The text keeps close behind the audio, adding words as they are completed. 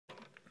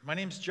My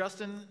name's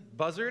Justin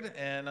Buzzard,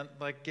 and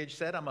like Gage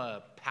said, I'm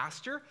a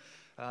pastor.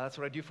 That's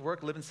what I do for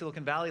work. Live in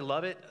Silicon Valley,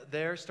 love it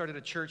there. Started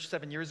a church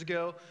 7 years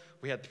ago.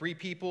 We had 3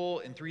 people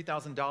and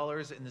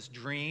 $3,000 in this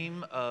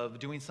dream of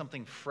doing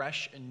something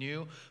fresh and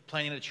new,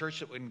 planning a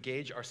church that would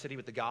engage our city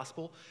with the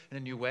gospel in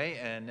a new way,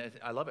 and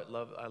I love it.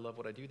 I love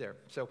what I do there.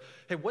 So,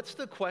 hey, what's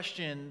the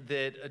question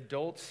that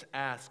adults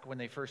ask when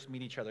they first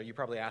meet each other? You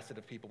probably asked it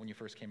of people when you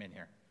first came in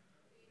here.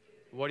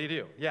 What do you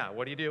do? Yeah,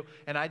 what do you do?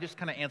 And I just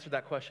kind of answered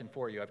that question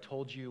for you. I've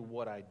told you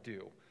what I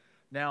do.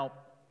 Now,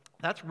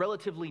 that's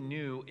relatively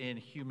new in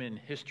human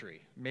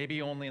history.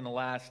 Maybe only in the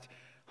last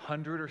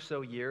 100 or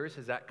so years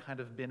has that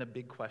kind of been a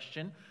big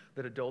question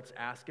that adults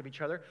ask of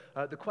each other.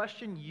 The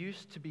question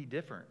used to be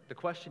different. The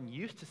question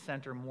used to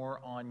center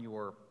more on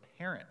your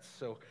parents.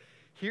 So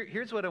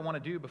here's what I want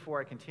to do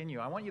before I continue.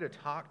 I want you to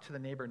talk to the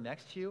neighbor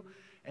next to you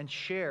and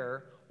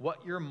share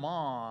what your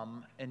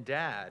mom and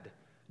dad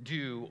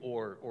do,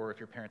 or if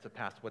your parents have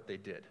passed, what they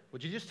did.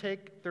 Would you just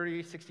take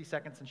 30, 60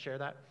 seconds and share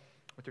that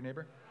with your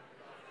neighbor?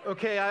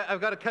 Okay,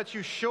 I've got to cut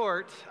you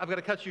short. I've got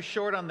to cut you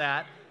short on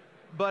that.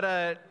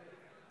 But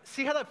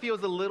see how that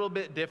feels a little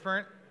bit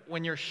different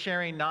when you're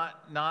sharing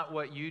not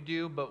what you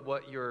do, but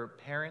what your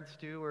parents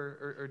do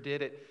or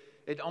did.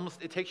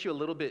 It takes you a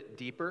little bit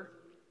deeper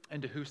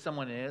into who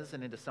someone is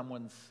and into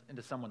someone's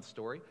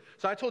story.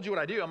 So I told you what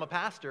I do. I'm a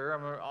pastor.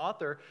 I'm an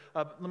author.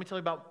 Let me tell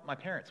you about my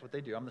parents, what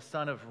they do. I'm the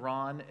son of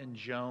Ron and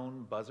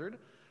Joan Buzzard.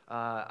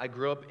 I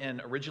grew up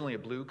in originally a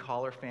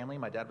blue-collar family.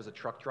 My dad was a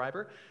truck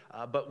driver.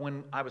 But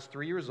when I was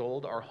 3 years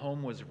old, our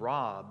home was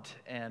robbed,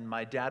 and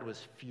my dad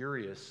was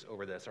furious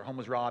over this. Our home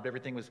was robbed.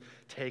 Everything was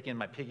taken.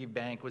 My piggy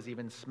bank was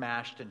even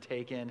smashed and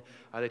taken.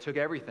 They took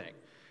everything.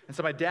 And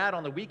so my dad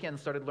on the weekend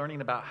started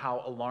learning about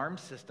how alarm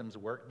systems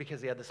work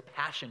because he had this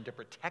passion to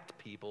protect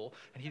people,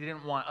 and he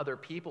didn't want other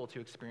people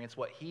to experience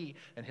what he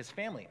and his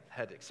family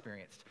had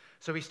experienced.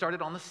 So he started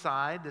on the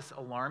side this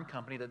alarm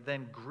company that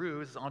then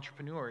grew, as an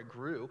entrepreneur, it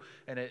grew,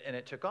 and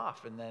it took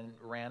off, and then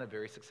ran a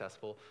very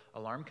successful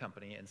alarm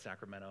company in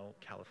Sacramento,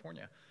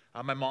 California.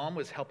 My mom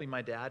was helping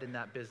my dad in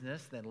that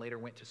business, then later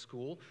went to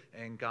school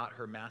and got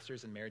her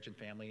master's in marriage and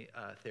family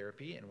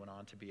therapy and went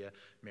on to be a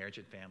marriage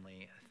and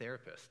family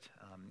therapist.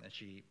 And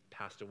she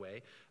passed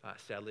away,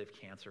 sadly, of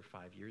cancer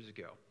 5 years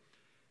ago.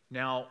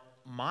 Now,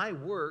 my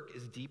work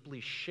is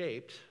deeply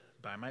shaped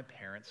by my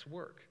parents'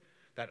 work.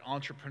 That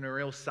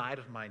entrepreneurial side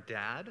of my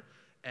dad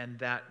and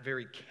that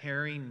very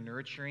caring,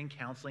 nurturing,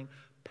 counseling,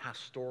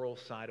 pastoral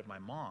side of my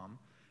mom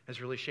has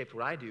really shaped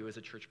what I do as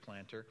a church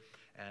planter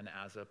and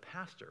as a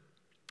pastor.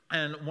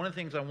 And one of the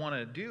things I want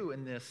to do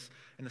in this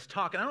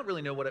talk, and I don't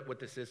really know what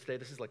this is today.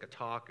 This is like a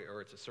talk,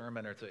 or it's a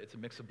sermon, or it's a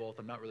mix of both.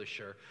 I'm not really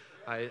sure.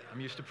 I'm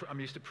used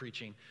to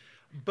preaching,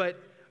 but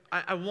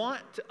I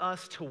want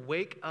us to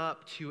wake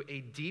up to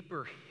a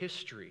deeper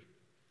history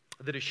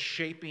that is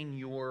shaping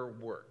your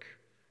work,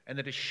 and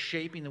that is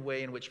shaping the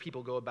way in which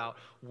people go about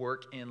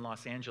work in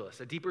Los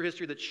Angeles. A deeper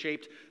history that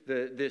shaped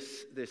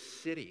this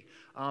city.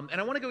 And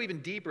I want to go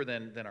even deeper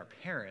than our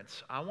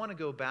parents. I want to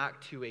go back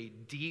to a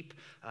deep,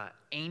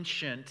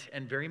 ancient,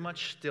 and very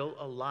much still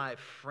alive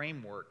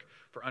framework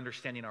for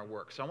understanding our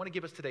work. So I want to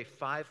give us today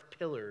 5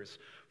 pillars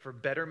for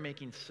better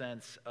making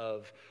sense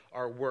of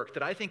our work,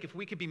 that I think if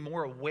we could be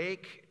more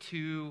awake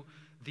to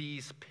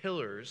these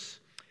pillars,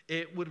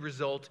 it would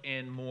result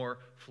in more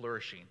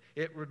flourishing.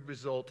 It would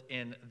result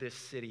in this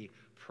city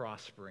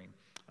prospering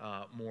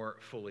more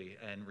fully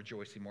and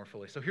rejoicing more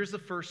fully. So here's the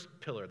first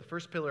pillar. The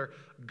first pillar,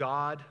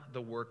 God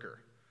the worker.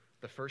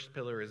 The first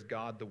pillar is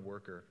God the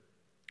worker.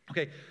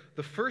 Okay,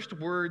 the first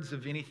words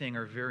of anything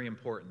are very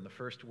important. The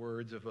first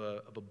words of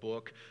a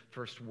book,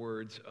 first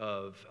words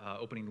of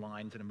opening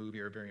lines in a movie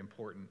are very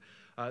important.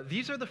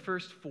 These are the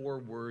first 4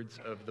 words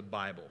of the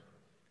Bible.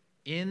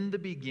 In the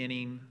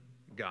beginning,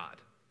 God.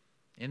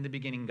 In the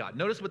beginning, God.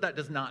 Notice what that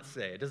does not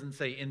say. It doesn't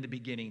say, in the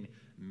beginning,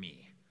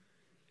 me.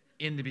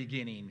 In the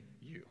beginning,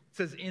 you. It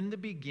says, in the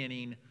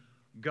beginning,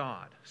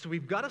 God. So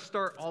we've got to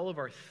start all of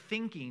our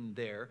thinking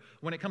there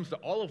when it comes to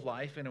all of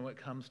life and when it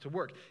comes to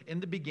work. In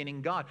the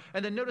beginning, God.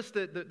 And then notice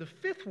the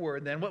 5th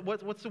word then.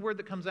 What's the word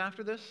that comes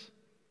after this?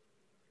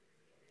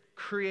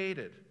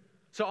 Created.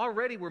 So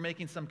already we're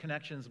making some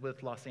connections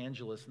with Los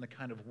Angeles and the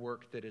kind of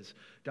work that is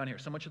done here.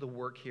 So much of the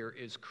work here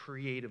is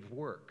creative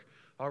work.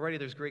 Already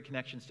there's great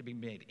connections to be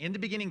made. In the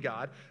beginning,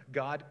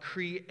 God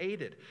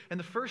created. And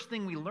the first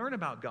thing we learn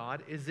about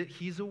God is that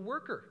he's a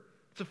worker.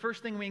 It's the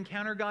first thing we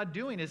encounter God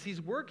doing is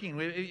he's working.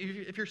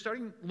 If you're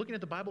starting looking at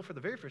the Bible for the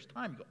very first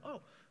time, you go,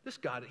 oh, this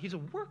God, he's a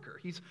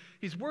worker.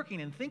 He's working.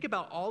 And think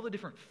about all the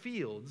different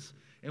fields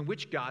in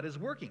which God is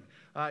working.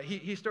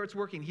 He starts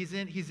working. He's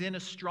in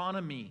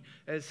astronomy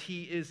as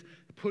he is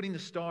putting the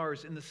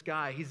stars in the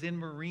sky. He's in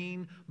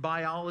marine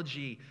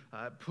biology,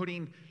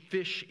 putting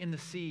fish in the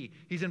sea.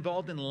 He's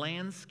involved in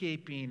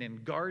landscaping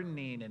and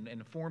gardening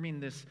and forming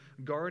this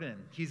garden.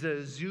 He's a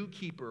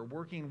zookeeper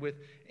working with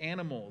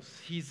animals.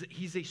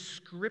 He's a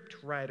script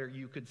writer,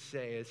 you could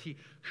say, as he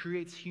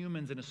creates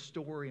humans in a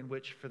story in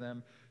which for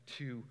them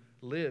to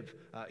live.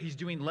 He's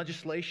doing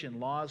legislation,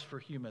 laws for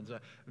humans,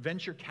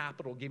 venture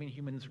capital, giving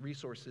humans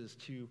resources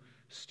to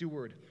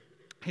steward.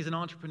 He's an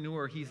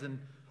entrepreneur. He's an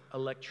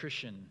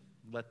electrician.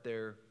 Let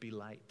there be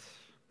light.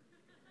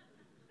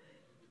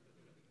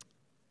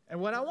 And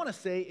what I want to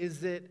say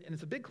is that, and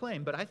it's a big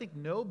claim, but I think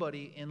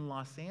nobody in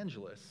Los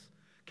Angeles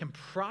can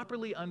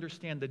properly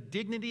understand the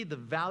dignity, the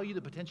value,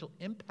 the potential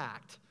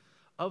impact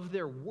of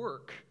their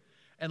work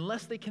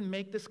unless they can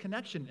make this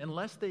connection,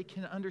 unless they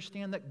can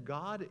understand that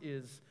God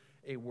is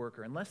a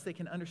worker, unless they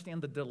can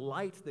understand the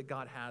delight that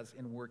God has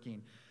in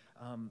working.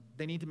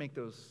 They need to make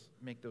those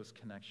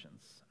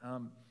connections.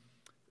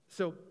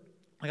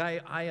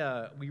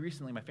 We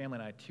recently, my family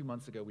and I, 2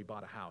 months ago, we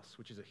bought a house,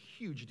 which is a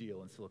huge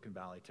deal in Silicon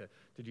Valley to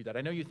do that.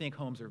 I know you think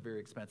homes are very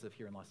expensive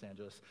here in Los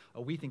Angeles.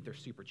 We think they're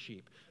super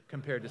cheap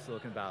compared to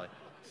Silicon Valley.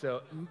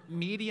 So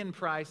median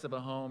price of a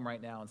home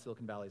right now in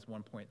Silicon Valley is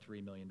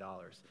 $1.3 million.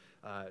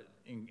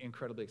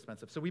 Incredibly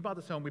expensive. So we bought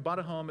this home. We bought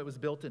a home. It was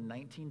built in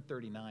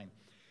 1939.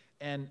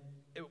 And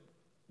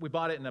we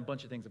bought it, and a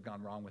bunch of things have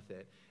gone wrong with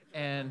it.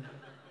 And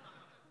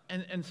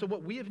so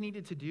what we have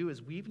needed to do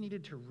is we've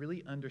needed to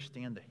really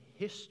understand the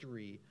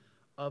history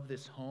of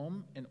this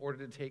home in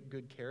order to take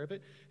good care of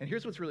it. And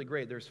here's what's really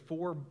great. There's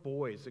 4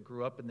 boys that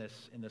grew up in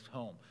this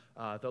home.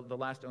 The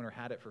last owner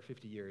had it for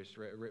 50 years,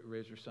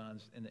 raised their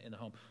sons in the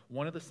home.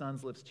 One of the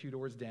sons lives 2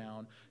 doors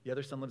down. The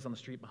other son lives on the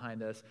street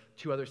behind us.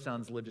 2 other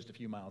sons live just a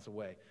few miles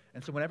away.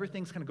 And so whenever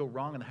things kind of go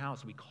wrong in the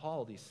house, we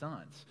call these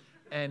sons.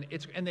 And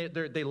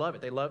they love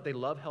it. They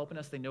love helping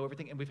us. They know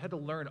everything. And we've had to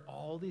learn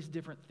all these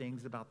different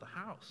things about the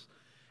house.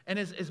 And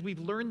as we've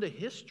learned the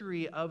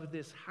history of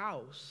this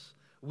house,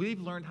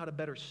 we've learned how to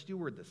better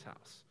steward this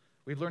house.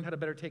 We've learned how to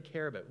better take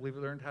care of it. We've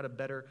learned how to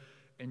better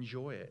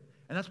enjoy it.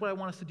 And that's what I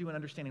want us to do in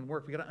understanding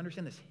work. We've got to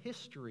understand this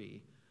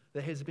history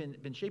that has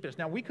been shaping us.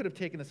 Now, we could have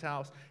taken this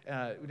house, we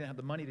didn't have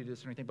the money to do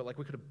this or anything, but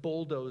we could have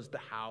bulldozed the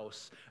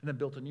house and then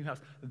built a new house.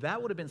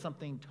 That would have been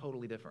something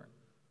totally different.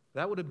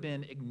 That would have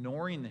been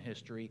ignoring the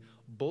history,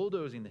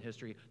 bulldozing the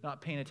history,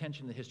 not paying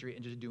attention to the history,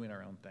 and just doing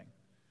our own thing.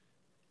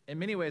 In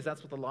many ways,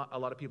 that's what a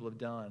lot of people have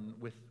done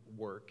with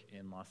work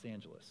in Los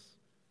Angeles.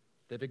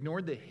 They've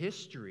ignored the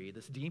history,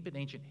 this deep and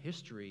ancient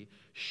history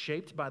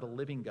shaped by the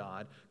living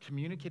God,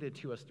 communicated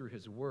to us through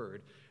his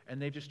word,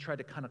 and they've just tried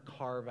to kind of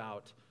carve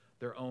out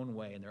their own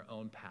way and their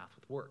own path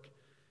with work.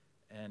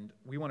 And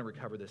we want to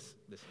recover this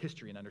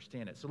history and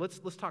understand it. So let's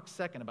talk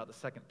second about the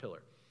second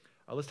pillar.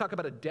 Let's talk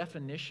about a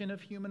definition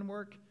of human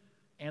work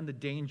and the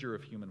danger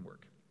of human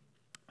work.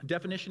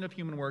 Definition of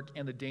human work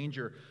and the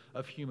danger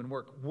of human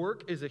work.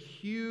 Work is a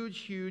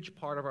huge, huge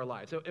part of our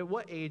lives. So at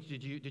what age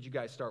did you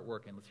guys start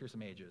working? Let's hear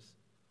some ages.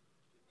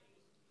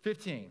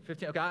 15.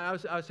 Okay, I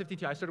was 15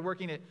 too. I started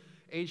working at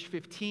age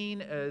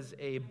 15 as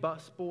a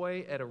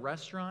busboy at a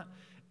restaurant.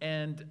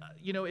 And,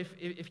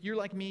 if you're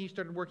like me, you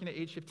started working at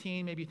age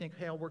 15, maybe you think,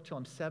 hey, I'll work till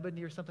I'm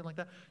 70 or something like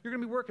that. You're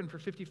going to be working for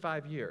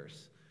 55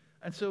 years.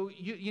 And so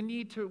we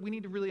need to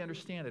really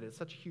understand it. It's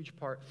such a huge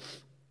part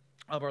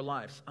of our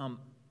lives.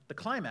 The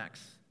climax,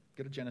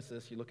 go to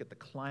Genesis, you look at the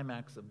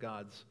climax of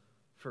God's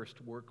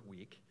first work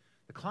week.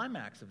 The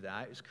climax of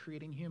that is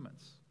creating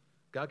humans.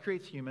 God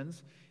creates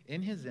humans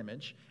in his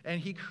image,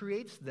 and he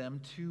creates them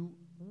to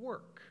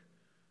work.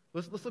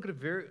 Let's look at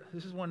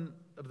this is one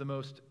of the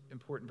most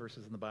important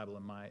verses in the Bible,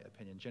 in my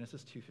opinion.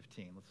 Genesis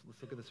 2:15. Let's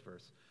look at this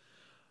verse.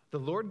 The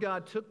Lord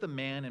God took the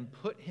man and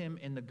put him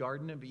in the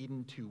Garden of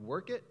Eden to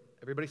work it.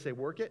 Everybody say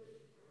work it.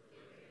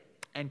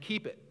 And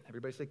keep it.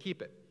 Everybody say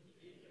keep it.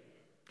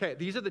 Okay,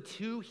 these are the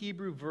 2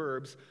 Hebrew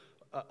verbs,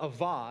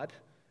 avad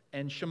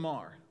and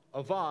shamar.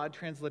 Avad,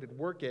 translated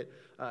work it,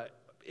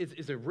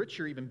 is a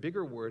richer, even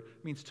bigger word.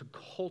 It means to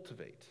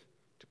cultivate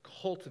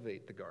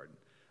the garden.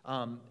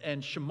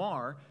 And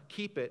shamar,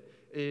 keep it,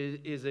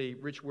 is a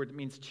rich word that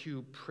means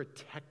to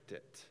protect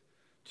it,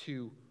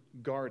 to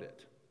guard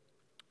it.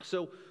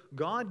 So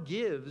God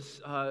gives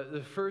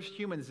the first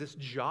humans this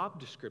job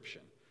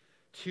description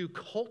to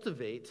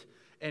cultivate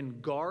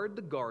and guard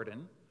the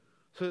garden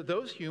so that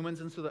those humans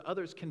and so that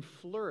others can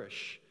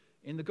flourish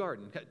in the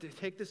garden.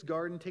 Take this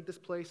garden, take this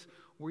place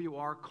where you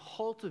are,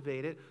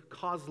 cultivate it,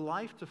 cause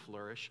life to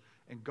flourish,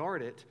 and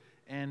guard it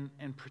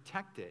and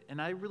protect it. And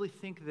I really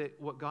think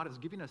that what God is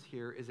giving us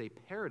here is a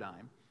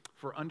paradigm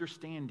for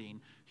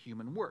understanding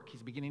human work.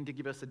 He's beginning to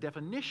give us a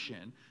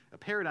definition, a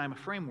paradigm, a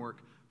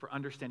framework for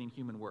understanding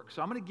human work.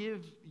 So I'm going to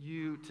give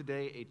you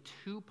today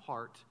a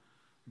 2-part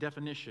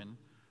definition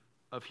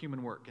of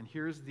human work. And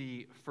here's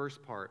the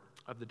first part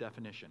of the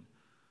definition.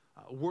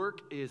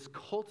 Work is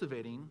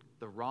cultivating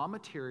the raw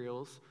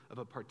materials of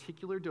a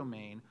particular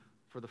domain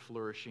for the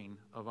flourishing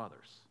of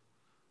others.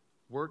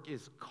 Work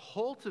is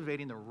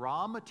cultivating the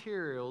raw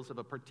materials of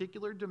a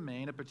particular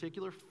domain, a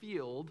particular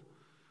field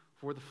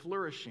for the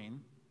flourishing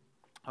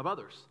of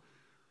others.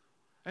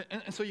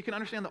 And so you can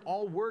understand that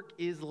all work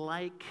is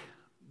like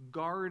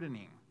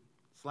gardening.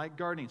 It's like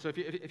gardening. So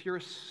if you're a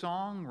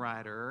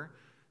songwriter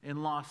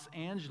in Los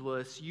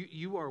Angeles,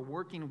 you are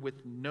working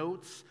with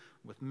notes,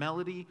 with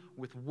melody,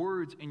 with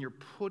words, and you're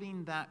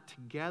putting that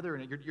together,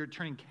 and you're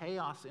turning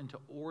chaos into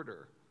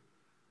order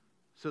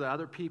so that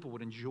other people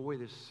would enjoy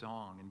this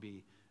song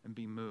and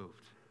be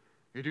moved.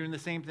 You're doing the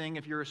same thing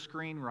if you're a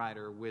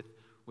screenwriter with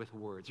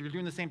words. You're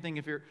doing the same thing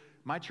if you're,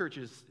 my church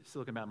is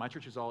Silicon Valley. My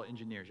church is all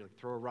engineers. You like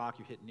throw a rock,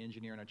 you hit an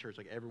engineer in our church.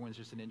 Like everyone's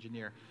just an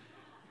engineer.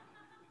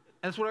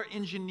 And that's what our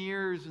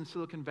engineers in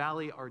Silicon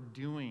Valley are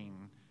doing,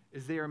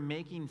 is they are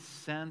making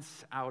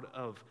sense out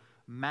of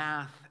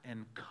math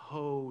and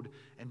code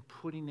and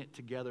putting it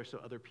together so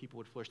other people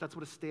would flourish. That's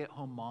what a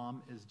stay-at-home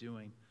mom is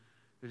doing.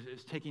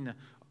 Is taking a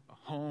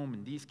home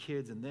and these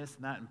kids and this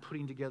and that and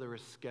putting together a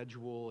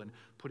schedule and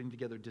putting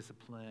together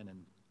discipline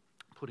and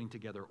putting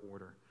together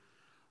order.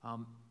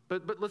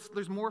 But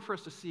there's more for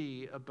us to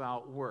see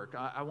about work.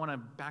 I want to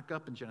back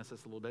up in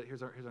Genesis a little bit.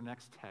 Here's our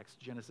next text,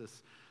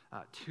 Genesis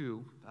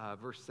 2,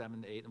 verse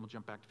 7 to 8, and we'll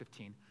jump back to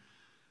 15.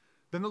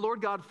 Then the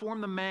Lord God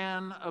formed the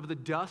man of the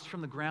dust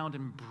from the ground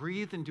and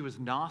breathed into his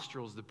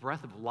nostrils the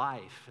breath of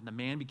life, and the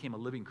man became a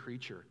living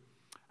creature.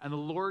 And the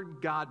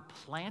Lord God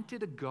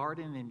planted a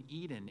garden in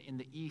Eden in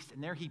the east,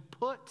 and there he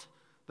put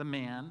the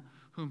man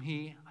whom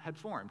he had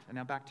formed. And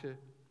now back to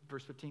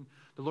verse 15.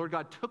 The Lord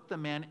God took the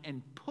man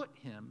and put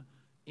him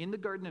in the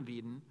Garden of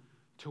Eden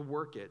to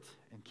work it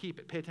and keep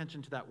it. Pay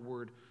attention to that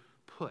word,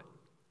 put.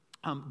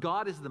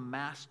 God is the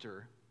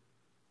master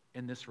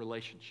in this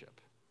relationship.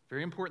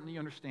 Very important that you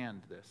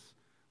understand this.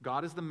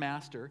 God is the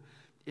master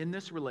in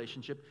this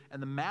relationship,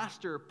 and the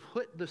master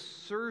put the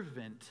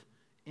servant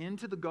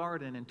into the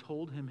garden and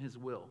told him his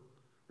will,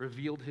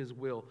 revealed his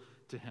will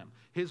to him.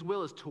 His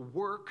will is to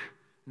work,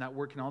 and that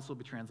word can also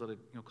be translated,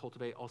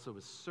 cultivate, also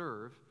as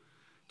serve,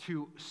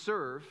 to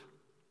serve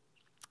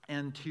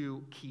and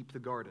to keep the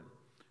garden.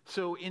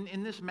 So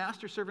in this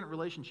master-servant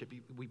relationship,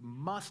 we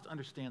must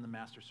understand the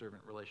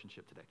master-servant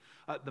relationship today.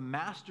 The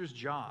master's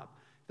job,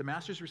 the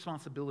master's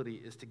responsibility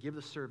is to give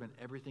the servant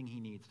everything he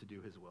needs to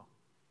do his will.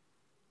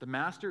 The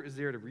master is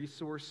there to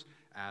resource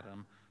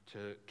Adam,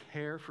 to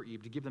care for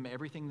Eve, to give them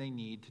everything they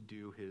need to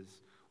do his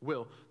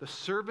will. The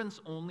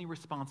servant's only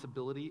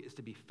responsibility is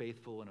to be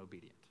faithful and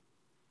obedient.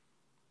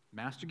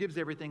 Master gives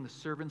everything. The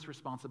servant's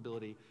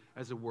responsibility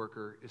as a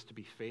worker is to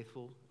be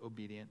faithful,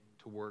 obedient,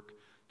 to work,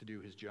 to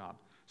do his job.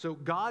 So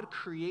God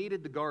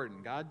created the garden.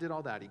 God did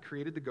all that. He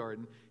created the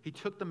garden. He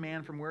took the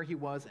man from where he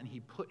was and he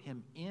put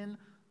him in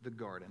the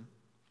garden.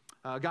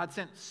 God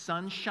sent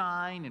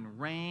sunshine and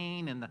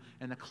rain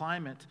and the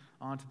climate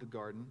onto the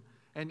garden.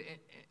 And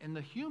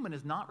the human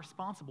is not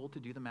responsible to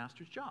do the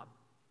master's job.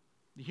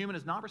 The human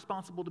is not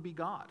responsible to be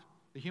God.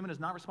 The human is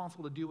not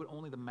responsible to do what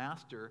only the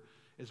master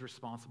is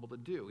responsible to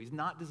do.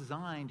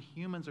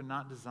 Humans are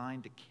not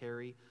designed to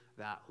carry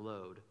that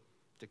load,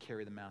 to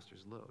carry the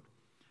master's load.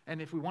 And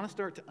if we want to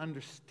start to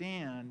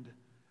understand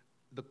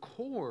the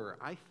core,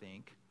 I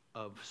think,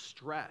 of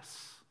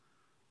stress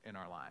in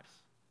our lives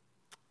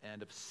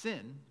and of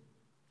sin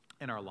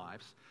in our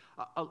lives,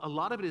 a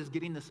lot of it is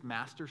getting this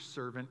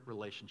master-servant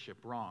relationship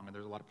wrong. And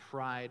there's a lot of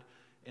pride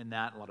in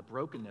that, a lot of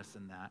brokenness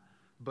in that.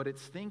 But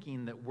it's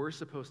thinking that we're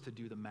supposed to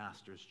do the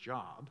master's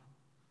job,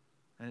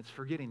 and it's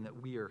forgetting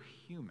that we are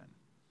human,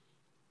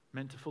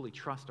 meant to fully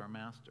trust our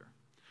master.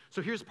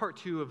 So here's part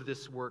 2 of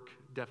this work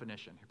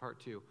definition. Part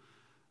 2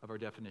 of our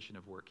definition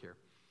of work here.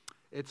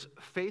 It's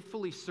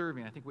faithfully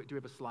serving. I think, do we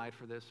have a slide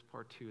for this?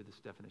 Part 2 of this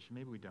definition.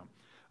 Maybe we don't.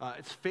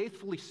 It's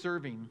faithfully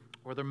serving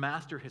where the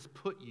master has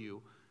put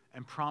you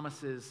and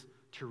promises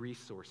to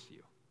resource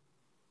you.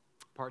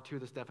 Part 2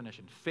 of this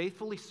definition.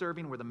 Faithfully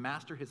serving where the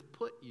master has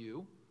put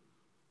you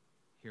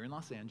here in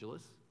Los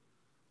Angeles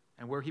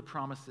and where he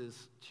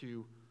promises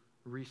to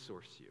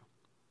resource you.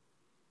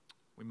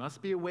 We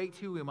must be awake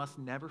to, we must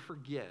never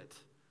forget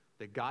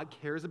that God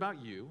cares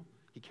about you.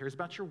 He cares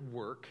about your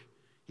work.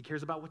 He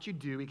cares about what you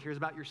do. He cares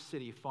about your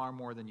city far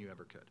more than you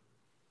ever could.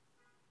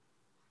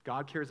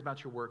 God cares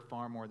about your work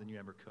far more than you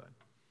ever could.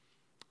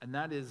 And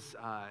that is,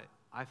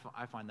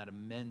 I find that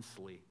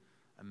immensely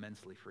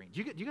freeing.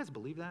 Do you guys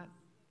believe that?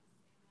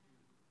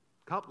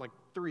 Like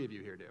 3 of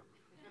you here do.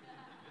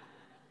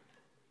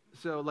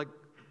 So,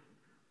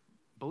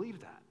 believe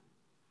that.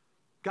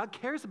 God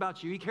cares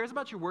about you. He cares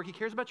about your work. He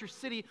cares about your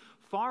city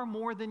far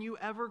more than you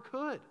ever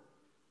could.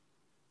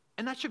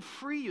 And that should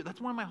free you. That's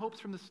one of my hopes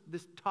from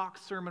this talk,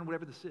 sermon,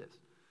 whatever this is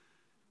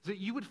that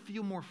you would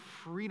feel more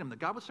freedom, that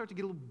God would start to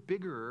get a little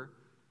bigger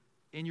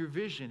in your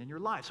vision, in your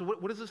life. So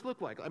what does this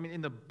look like? I mean,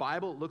 in the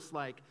Bible, it looks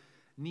like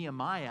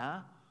Nehemiah,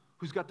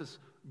 who's got this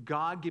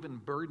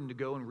God-given burden to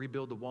go and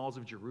rebuild the walls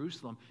of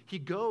Jerusalem. He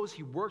goes,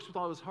 he works with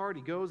all his heart.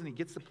 He goes and he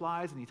gets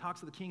supplies and he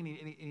talks to the king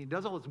and he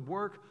does all his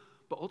work,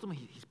 but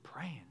ultimately he's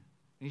praying.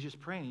 And he's just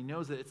praying. He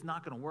knows that it's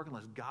not going to work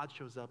unless God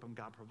shows up and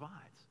God provides.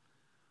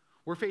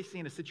 We're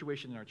facing a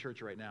situation in our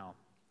church right now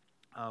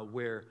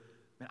where,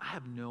 man, I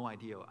have no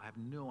idea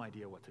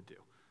what to do.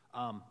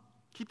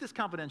 Keep this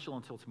confidential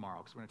until tomorrow,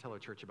 because we're going to tell our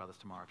church about this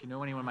tomorrow. If you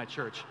know anyone in my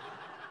church,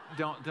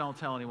 don't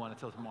tell anyone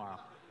until tomorrow.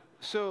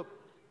 So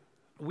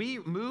we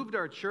moved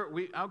our church.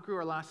 We outgrew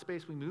our last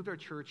space. We moved our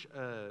church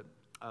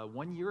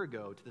 1 year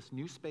ago to this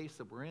new space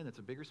that we're in. It's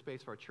a bigger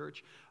space for our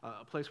church,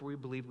 a place where we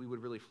believe we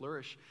would really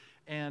flourish.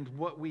 And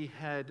what we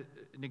had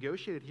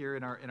negotiated here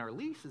in our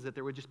lease is that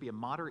there would just be a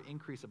moderate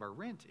increase of our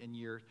rent in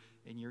year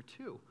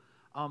 2.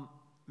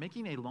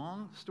 Making a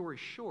long story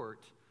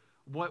short,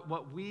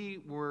 what we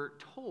were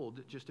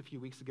told just a few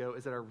weeks ago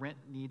is that our rent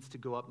needs to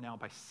go up now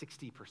by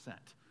 60%,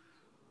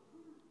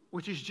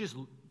 which is just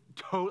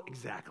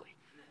exactly.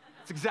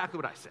 It's exactly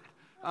what I said.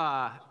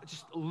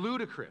 Just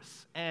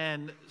ludicrous.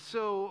 And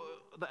so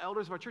the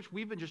elders of our church,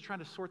 we've been just trying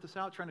to sort this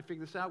out, trying to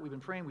figure this out. We've been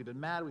praying, we've been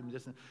mad, we've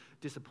been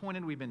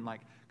disappointed, we've been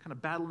like kind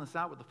of battling this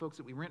out with the folks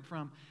that we rent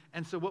from.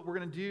 And so what we're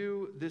going to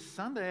do this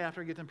Sunday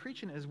after I get done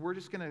preaching is we're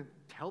just going to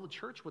tell the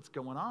church what's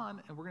going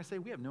on, and we're going to say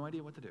we have no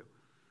idea what to do.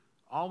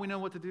 All we know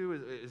what to do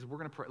is we're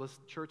going to pray. Let's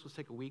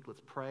take a week,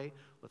 let's pray,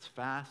 let's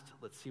fast,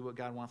 let's see what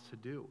God wants to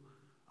do.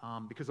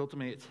 Because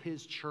ultimately it's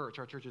his church.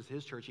 Our church is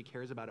his church. He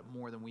cares about it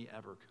more than we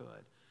ever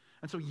could.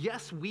 And so,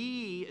 yes,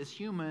 we as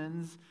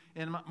humans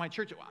in my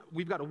church,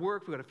 we've got to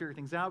work, we've got to figure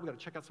things out, we've got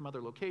to check out some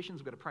other locations,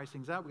 we've got to price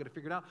things out, we've got to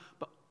figure it out.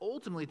 But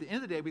ultimately, at the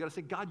end of the day, we've got to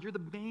say, God, you're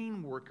the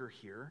main worker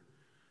here.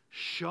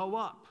 Show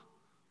up,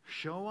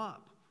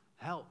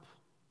 help,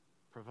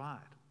 provide.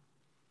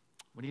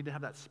 We need to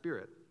have that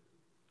spirit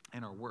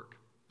in our work.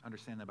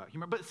 Understand that about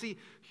human. But see,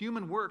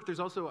 human work,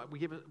 there's also,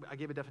 I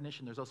gave a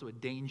definition, there's also a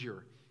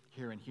danger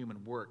here in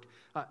human work.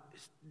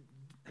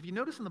 Have you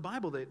noticed in the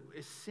Bible that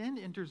as sin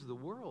enters the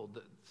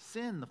world,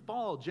 the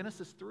fall,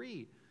 Genesis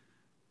 3,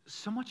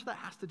 so much of that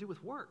has to do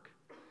with work.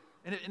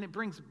 And it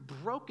brings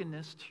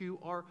brokenness to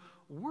our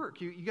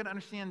work. You got to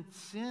understand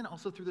sin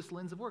also through this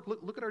lens of work.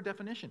 Look at our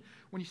definition.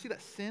 When you see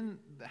that sin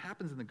that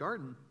happens in the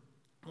garden,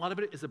 a lot of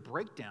it is a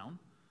breakdown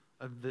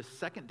of the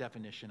second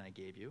definition I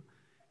gave you,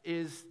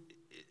 is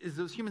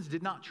those humans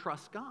did not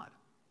trust God.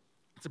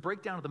 It's a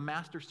breakdown of the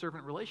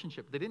master-servant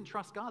relationship. They didn't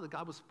trust God, that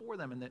God was for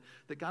them, and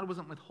that God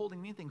wasn't withholding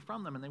anything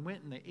from them, and they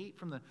went and they ate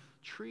from the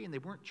tree, and they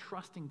weren't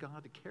trusting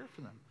God to care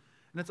for them.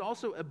 And it's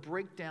also a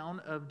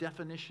breakdown of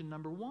definition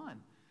number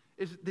 1,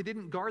 is they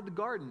didn't guard the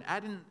garden.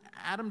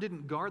 Adam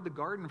didn't guard the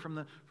garden from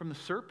the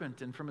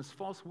serpent and from his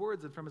false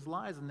words and from his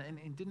lies,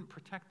 and didn't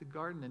protect the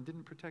garden and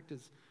didn't protect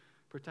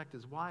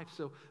his wife.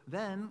 So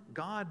then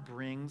God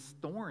brings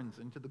thorns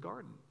into the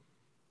garden.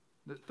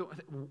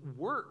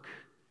 Work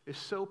is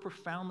so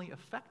profoundly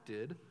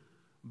affected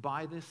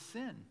by this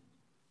sin.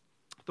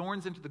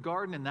 Thorns into the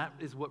garden, and that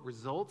is what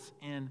results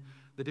in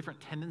the different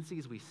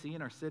tendencies we see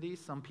in our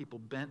cities. Some people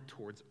bent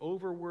towards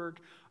overwork,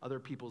 other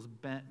people's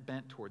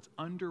bent towards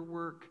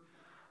underwork.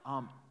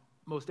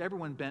 Most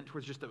everyone bent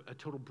towards just a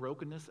total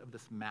brokenness of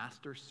this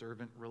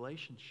master-servant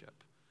relationship.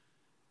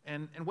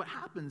 And what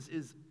happens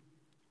is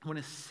when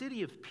a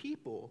city of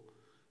people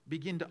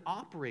begin to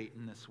operate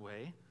in this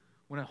way,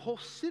 when a whole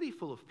city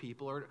full of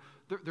people,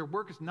 their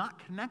work is not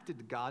connected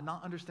to God,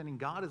 not understanding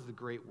God as the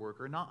great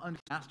worker, not under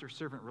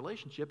master-servant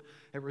relationship,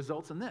 it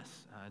results in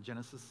this.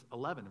 Genesis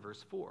 11,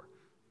 verse 4.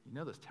 You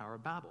know this, Tower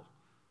of Babel.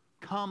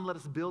 Come, let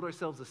us build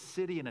ourselves a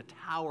city and a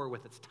tower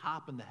with its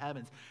top in the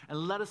heavens,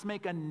 and let us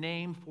make a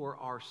name for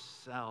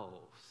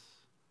ourselves.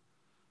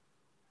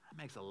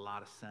 That makes a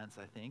lot of sense,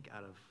 I think,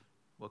 out of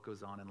what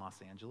goes on in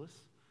Los Angeles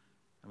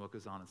and what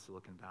goes on in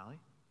Silicon Valley.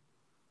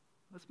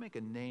 Let's make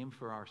a name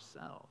for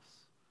ourselves.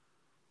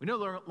 We no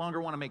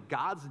longer want to make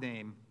God's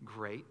name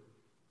great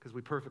because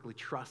we perfectly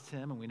trust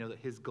him and we know that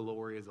his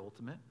glory is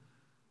ultimate.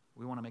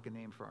 We want to make a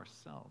name for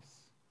ourselves.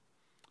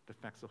 It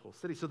affects the whole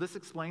city. So this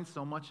explains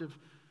so much of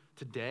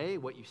today,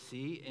 what you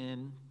see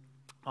in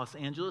Los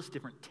Angeles,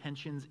 different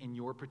tensions in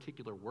your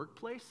particular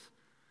workplace,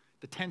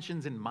 the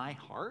tensions in my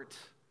heart.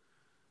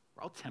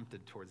 We're all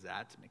tempted towards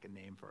that, to make a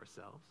name for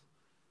ourselves,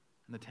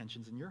 and the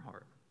tensions in your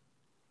heart.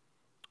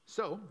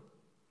 So,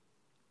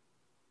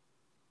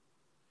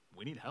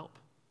 we need help.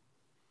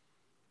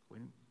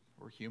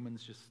 We're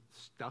humans just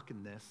stuck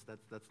in this.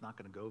 That's not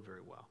going to go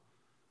very well.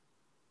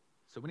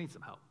 So we need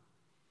some help.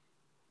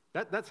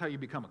 That's how you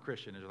become a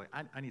Christian, is you're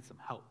like, I need some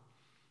help.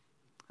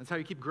 That's how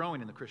you keep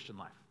growing in the Christian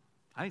life.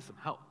 I need some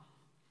help.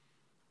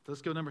 So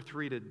let's go number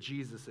 3 to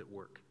Jesus at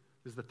work.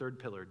 This is the third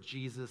pillar,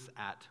 Jesus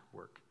at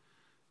work.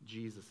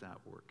 Jesus at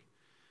work.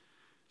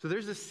 So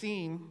there's a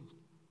scene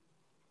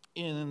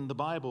in the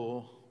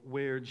Bible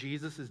where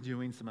Jesus is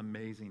doing some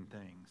amazing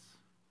things.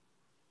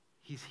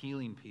 He's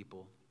healing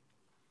people.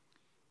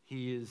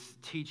 He is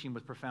teaching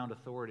with profound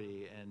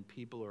authority, and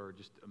people are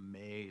just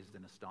amazed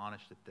and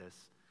astonished at this.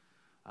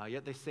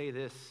 Yet they say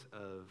this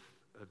of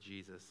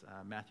Jesus,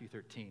 Matthew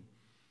 13.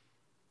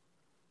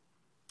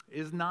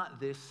 Is not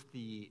this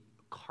the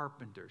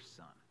carpenter's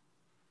son?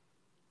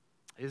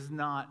 Is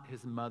not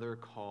his mother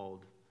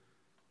called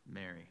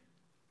Mary?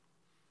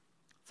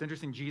 It's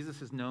interesting,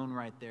 Jesus is known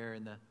right there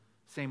in the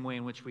same way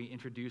in which we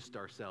introduced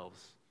ourselves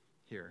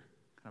here,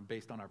 kind of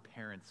based on our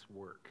parents'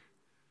 work.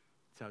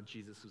 That's how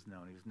Jesus was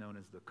known. He was known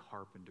as the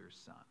carpenter's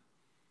son.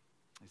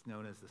 He's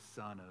known as the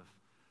son of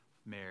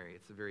Mary.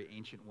 It's a very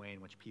ancient way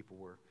in which people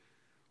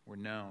were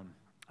known.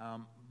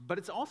 But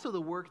it's also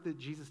the work that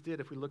Jesus did.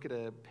 If we look at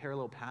a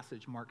parallel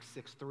passage, Mark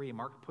 6:3,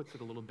 Mark puts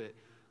it a little bit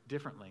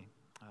differently.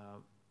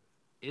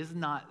 Is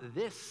not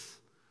this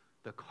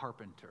the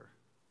carpenter,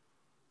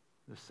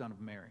 the son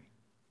of Mary?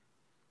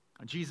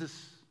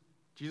 Jesus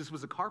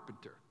was a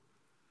carpenter.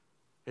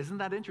 Isn't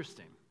that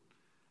interesting?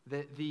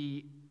 That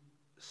the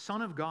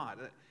Son of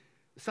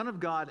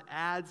God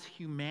adds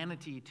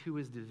humanity to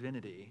his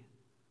divinity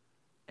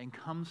and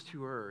comes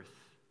to earth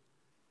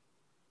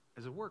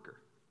as a worker.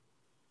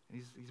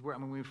 And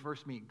when we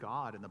first meet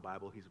God in the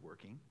Bible, he's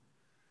working.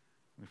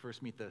 When we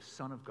first meet the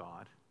Son of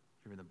God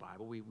here in the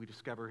Bible, we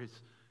discover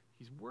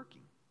he's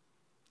working.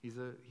 He's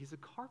a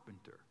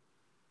carpenter,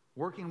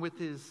 working with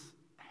his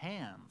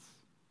hands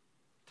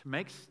to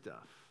make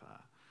stuff,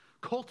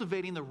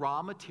 cultivating the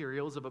raw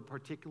materials of a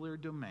particular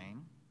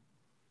domain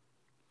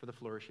for the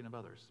flourishing of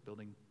others,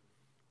 building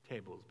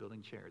tables,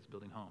 building chairs,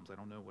 building homes. I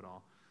don't know what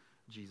all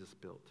Jesus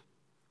built.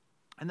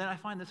 And then I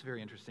find this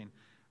very interesting.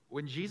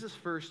 When Jesus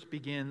first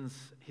begins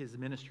his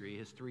ministry,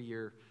 his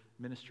 3-year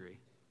ministry,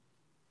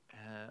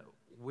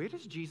 where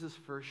does Jesus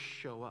first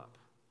show up?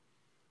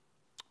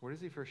 Where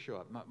does he first show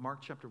up? Mark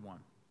chapter 1.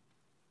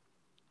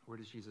 Where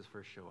does Jesus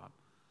first show up?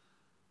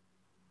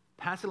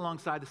 Passing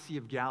alongside the Sea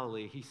of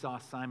Galilee, he saw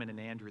Simon and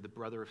Andrew, the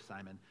brother of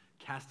Simon,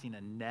 casting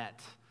a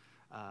net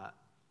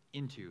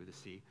into the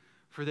sea,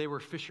 for they were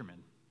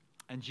fishermen.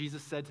 And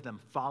Jesus said to them,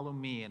 "Follow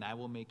me, and I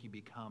will make you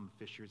become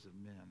fishers of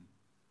men."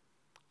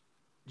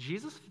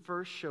 Jesus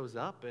first shows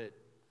up at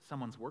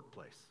someone's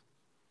workplace.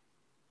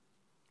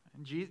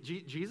 And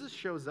Jesus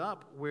shows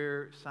up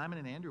where Simon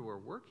and Andrew are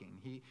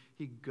working.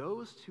 He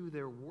goes to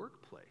their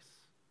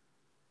workplace.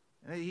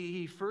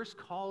 He first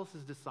calls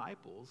his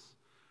disciples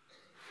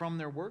from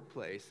their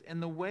workplace.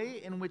 And the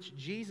way in which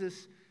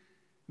Jesus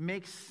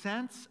makes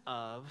sense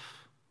of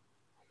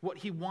what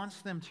he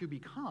wants them to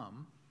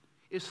become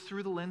is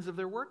through the lens of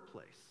their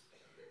workplace.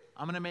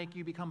 I'm going to make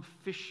you become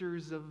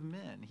fishers of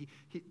men.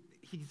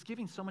 He's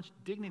giving so much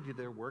dignity to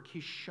their work.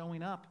 He's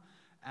showing up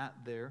at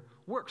their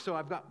work. So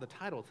I've got the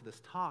title to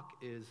this talk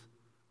is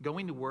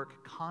Going to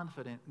Work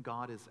Confident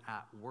God is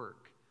at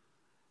Work.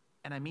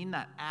 And I mean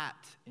that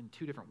at in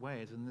two different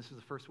ways. And this is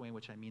the first way in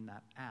which I mean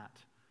that at.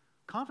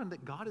 Confident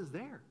that God is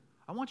there.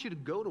 I want you to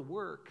go to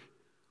work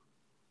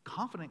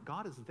confident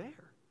God is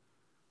there.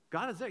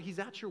 God is there. He's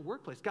at your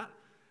workplace. God,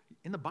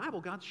 in the Bible,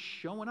 God's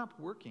showing up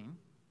working,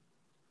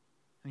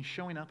 and he's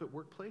showing up at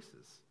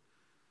workplaces.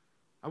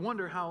 I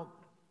wonder how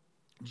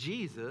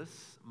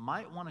Jesus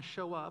might want to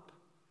show up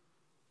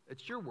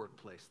at your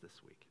workplace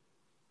this week.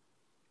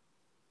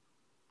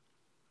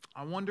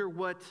 I wonder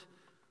what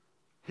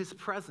his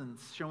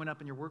presence showing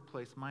up in your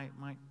workplace might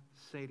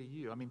say to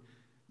you. I mean,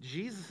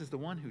 Jesus is the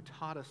one who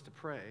taught us to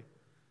pray,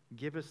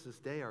 "Give us this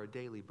day our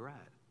daily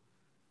bread."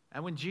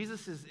 And when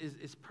Jesus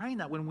is praying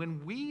that,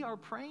 when we are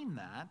praying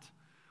that,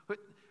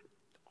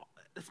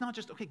 it's not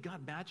just, okay,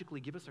 God, magically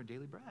give us our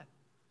daily bread.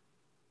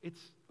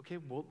 It's, okay,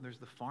 well, there's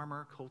the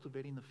farmer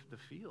cultivating the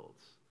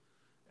fields.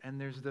 And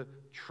there's the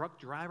truck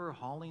driver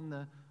hauling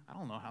I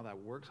don't know how that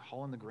works,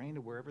 hauling the grain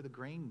to wherever the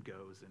grain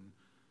goes, and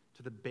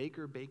to the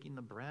baker baking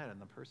the bread,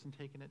 and the person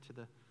taking it to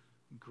the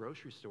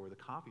grocery store, the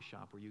coffee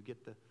shop where you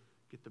get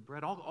the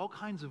bread. All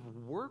kinds of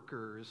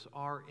workers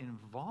are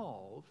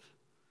involved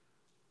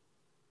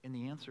in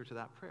the answer to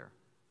that prayer.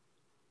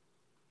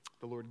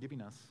 The Lord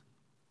giving us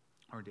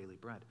our daily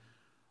bread.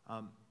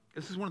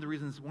 This is one of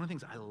the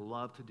things I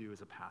love to do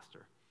as a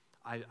pastor.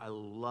 I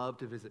love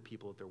to visit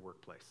people at their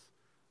workplace.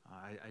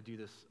 I do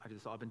this.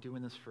 I've been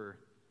doing this for,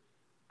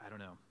 I don't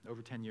know,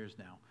 over 10 years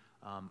now.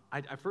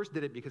 I first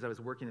did it because I was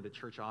working at a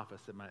church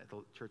office at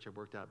the church I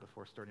worked at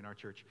before starting our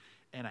church,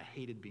 and I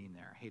hated being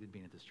there. I hated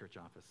being at this church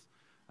office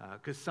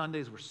because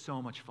Sundays were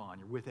so much fun.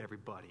 You're with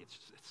everybody.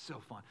 It's so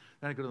fun.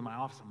 Then I go to my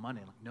office on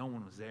Monday, and no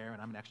one was there,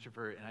 and I'm an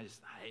extrovert, and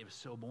it was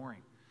so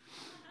boring.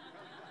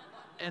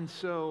 And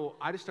so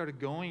I just started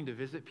going to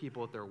visit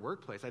people at their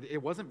workplace.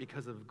 It wasn't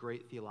because of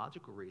great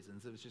theological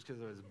reasons. It was just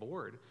because I was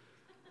bored.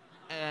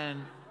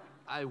 And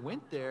I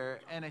went there,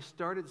 and I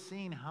started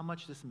seeing how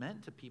much this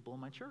meant to people in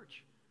my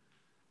church.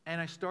 And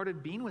I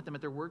started being with them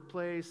at their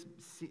workplace,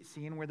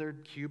 seeing where their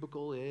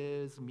cubicle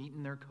is,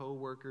 meeting their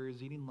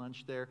coworkers, eating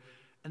lunch there.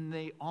 And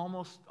they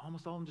almost all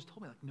of them just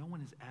told me, like, no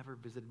one has ever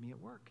visited me at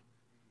work.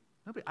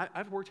 Nobody.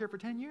 I've worked here for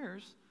 10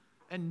 years.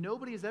 And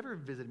nobody has ever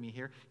visited me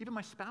here. Even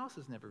my spouse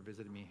has never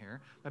visited me here.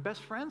 My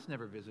best friends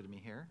never visited me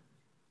here.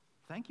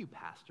 Thank you,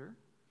 Pastor,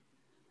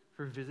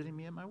 for visiting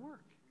me at my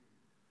work.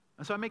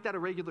 And so I make that a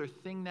regular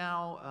thing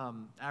now.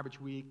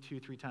 Average week,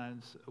 2-3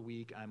 times a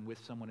week, I'm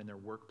with someone in their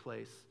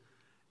workplace.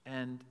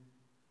 And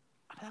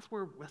that's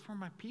where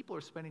my people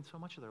are spending so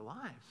much of their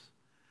lives.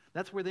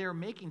 That's where they are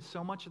making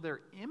so much of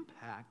their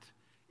impact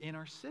in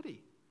our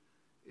city,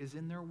 is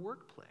in their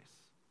workplace.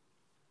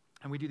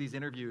 And we do these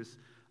interviews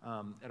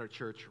at our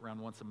church around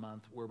once a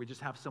month, where we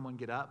just have someone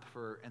get up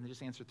and they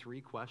just answer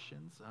 3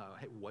 questions.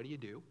 Hey, what do you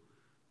do?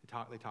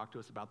 They talk to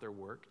us about their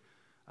work.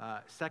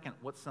 Second,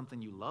 what's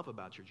something you love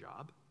about your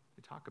job?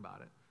 They talk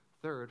about it.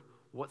 Third,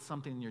 what's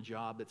something in your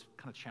job that's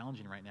kind of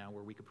challenging right now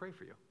where we could pray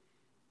for you?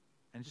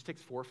 And it just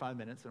takes 4 or 5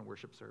 minutes in a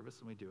worship service,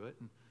 and we do it.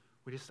 And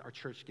our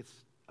church gets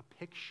a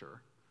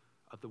picture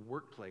of the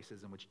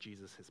workplaces in which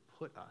Jesus has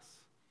put us.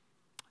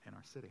 in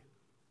our city.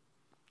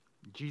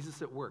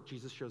 Jesus at work.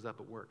 Jesus shows up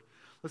at work.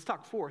 Let's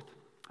talk fourth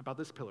about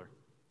this pillar.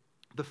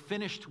 The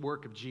finished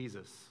work of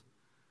Jesus.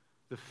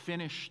 The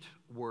finished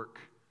work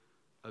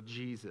of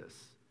Jesus.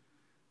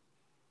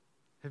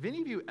 Have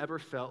any of you ever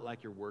felt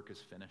like your work is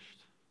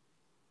finished?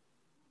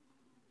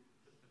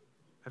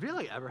 Have you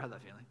ever had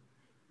that feeling?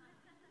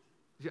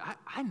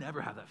 I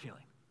never have that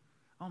feeling.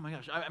 Oh my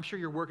gosh, I'm sure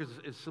your work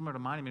is similar to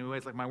mine in many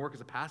ways. Like my work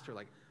as a pastor,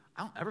 I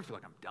don't ever feel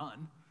like I'm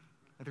done.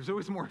 Like there's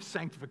always more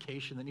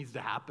sanctification that needs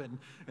to happen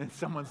in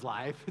someone's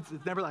life. It's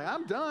never like,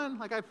 I'm done.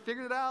 Like I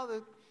figured it out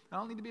that I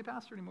don't need to be a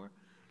pastor anymore.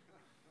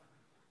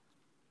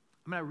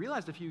 I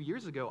realized a few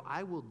years ago,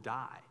 I will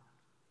die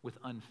with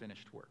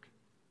unfinished work.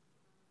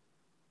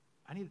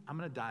 I'm going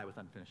to die with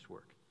unfinished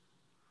work.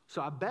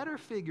 So I better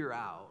figure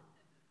out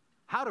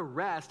how to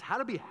rest, how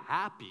to be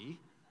happy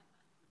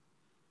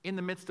in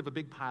the midst of a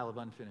big pile of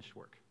unfinished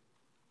work.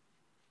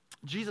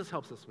 Jesus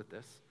helps us with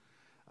this.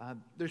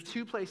 There's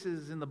two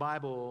places in the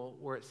Bible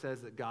where it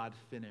says that God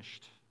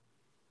finished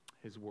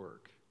his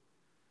work.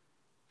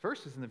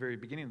 First is in the very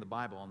beginning of the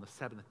Bible, on the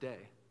seventh day.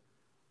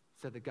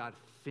 It said that God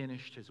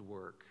finished his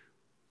work,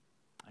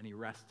 and he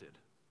rested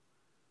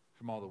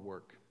from all the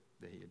work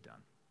that he had done.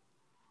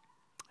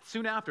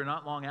 Soon after,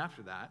 not long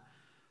after that,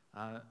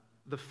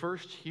 the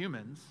first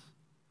humans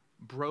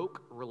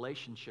broke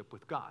relationship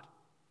with God.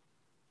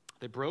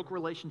 They broke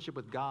relationship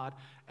with God,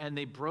 and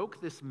they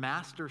broke this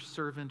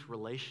master-servant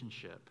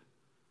relationship.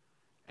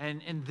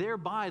 And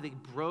thereby, they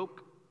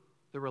broke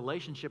the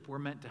relationship we're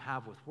meant to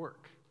have with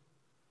work.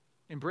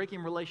 In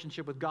breaking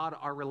relationship with God,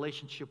 our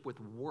relationship with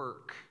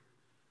work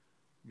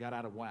got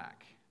out of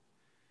whack.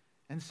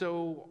 And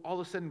so, all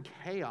of a sudden,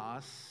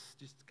 chaos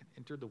just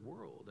entered the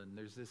world. And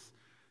there's this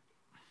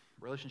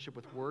relationship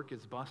with work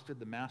is busted.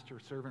 The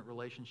master-servant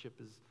relationship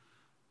is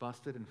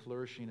busted, and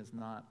flourishing is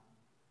not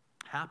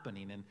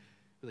happening. And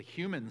the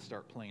humans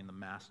start playing the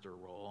master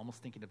role,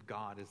 almost thinking of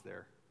God as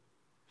their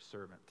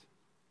servant.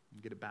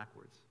 You get it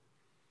backwards.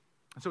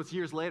 And so it's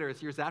years later,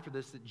 it's years after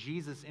this, that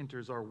Jesus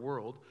enters our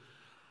world.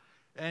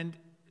 And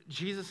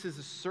Jesus is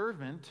a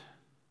servant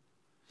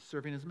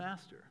serving his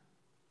master.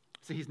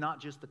 So he's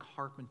not just the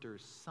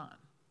carpenter's son.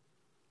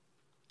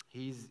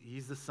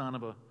 He's the son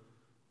of a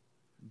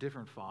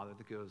different father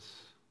that goes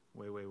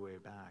way, way, way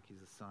back. He's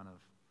the son of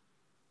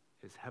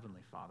his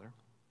heavenly Father.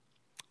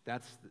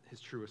 That's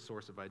his truest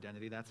source of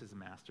identity. That's his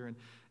master. And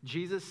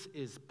Jesus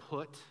is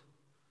put,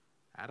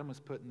 Adam was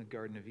put in the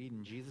Garden of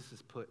Eden. Jesus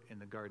is put in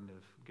the Garden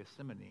of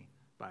Gethsemane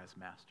by his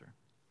master.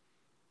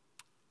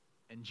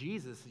 And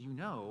Jesus,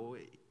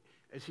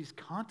 as he's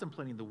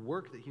contemplating the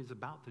work that he's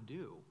about to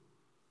do,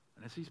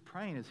 and as he's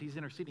praying, as he's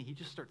interceding, he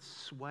just starts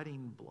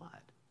sweating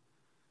blood.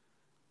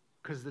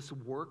 Because this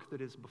work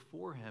that is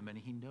before him, and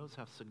he knows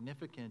how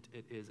significant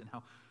it is and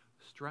how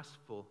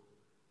stressful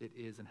it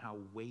is and how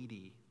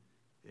weighty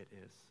it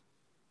is.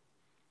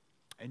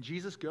 And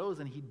Jesus goes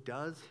and he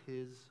does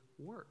his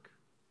work.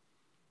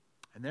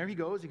 And there he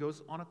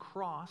goes on a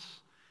cross,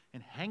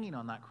 and hanging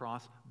on that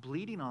cross,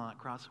 bleeding on that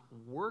cross,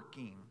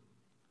 working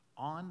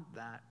on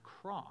that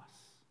cross.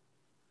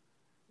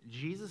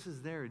 Jesus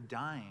is there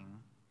dying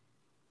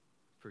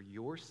for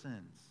your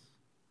sins,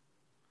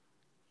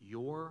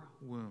 your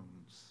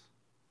wounds,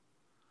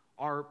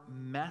 our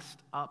messed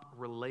up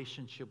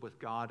relationship with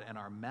God and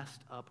our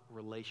messed up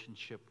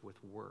relationship with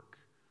work.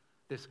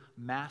 This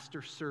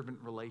master-servant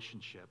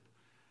relationship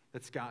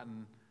that's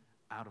gotten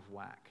out of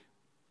whack.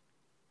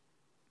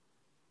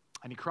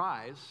 And he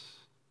cries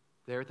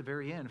there at the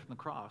very end from the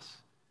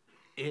cross,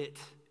 "It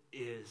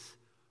is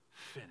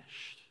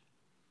finished."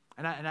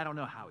 And I don't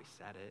know how he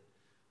said it.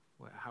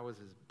 How was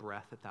his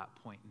breath at that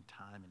point in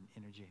time and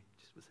energy?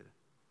 Just was it,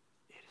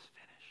 "It is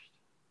finished"?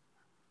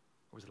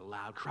 Or was it a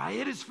loud cry,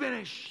 "It is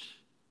finished"?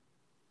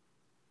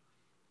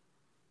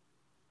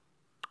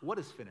 What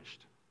is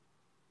finished?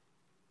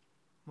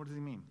 What does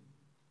he mean?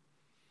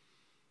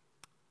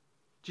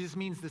 Jesus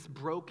means this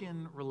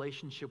broken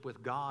relationship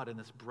with God and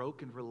this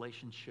broken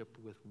relationship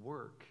with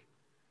work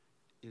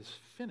is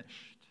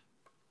finished.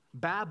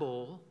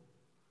 Babel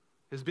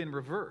has been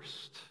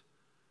reversed.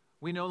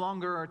 We no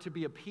longer are to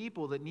be a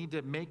people that need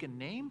to make a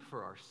name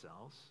for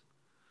ourselves.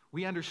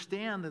 We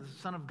understand that the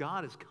Son of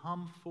God has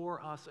come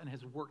for us and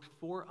has worked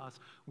for us.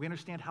 We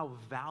understand how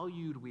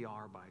valued we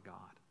are by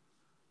God,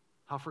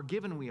 how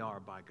forgiven we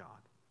are by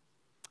God,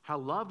 how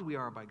loved we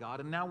are by God,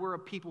 and now we're a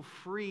people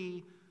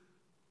free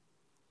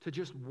to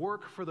just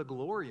work for the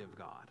glory of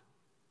God,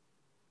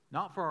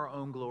 not for our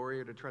own glory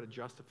or to try to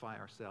justify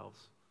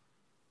ourselves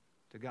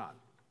to God.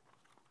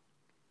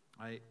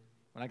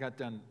 When I got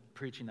done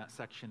preaching that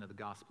section of the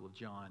Gospel of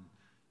John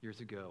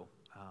years ago,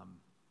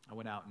 I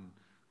went out and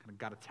kind of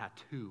got a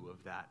tattoo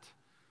of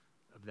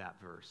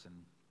that verse,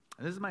 and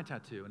this is my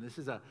tattoo. And this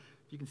is if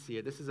you can see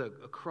it, this is a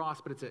cross,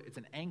 but it's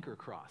an anchor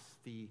cross.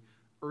 The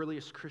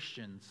earliest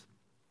Christians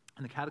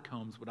in the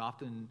catacombs would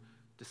often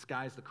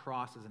disguise the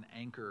cross as an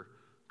anchor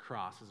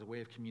cross, as a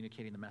way of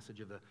communicating the message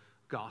of the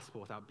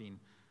gospel without being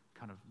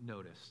kind of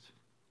noticed.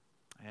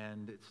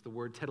 And it's the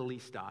word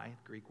tetelestai,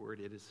 Greek word,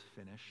 "it is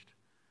finished."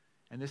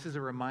 And this is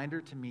a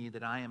reminder to me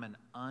that I am an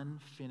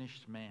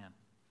unfinished man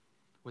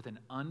with an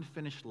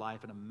unfinished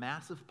life and a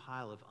massive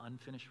pile of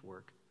unfinished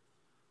work,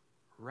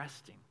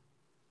 resting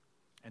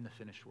in the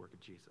finished work of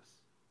Jesus.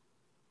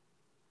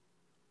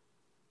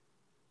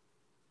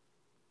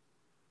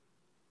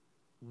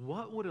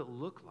 What would it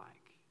look like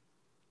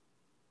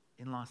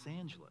in Los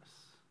Angeles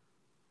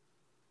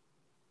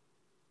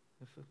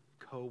if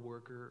a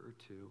coworker or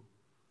two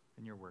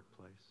in your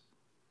workplace,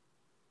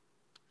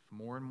 if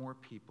more and more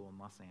people in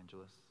Los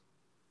Angeles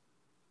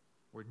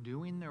were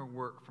doing their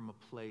work from a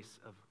place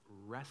of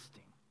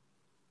resting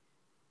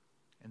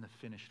in the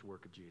finished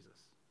work of Jesus?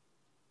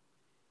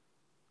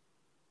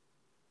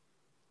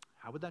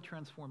 How would that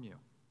transform you?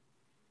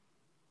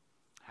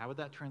 How would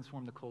that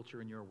transform the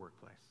culture in your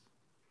workplace?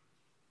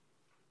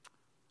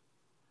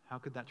 How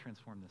could that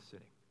transform this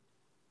city?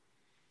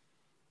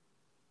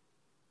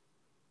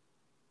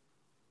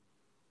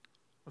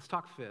 Let's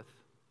talk fifth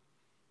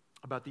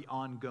about the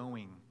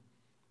ongoing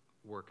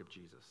work of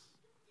Jesus.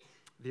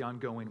 The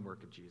ongoing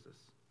work of Jesus.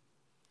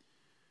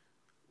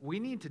 We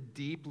need to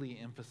deeply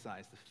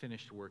emphasize the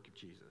finished work of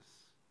Jesus.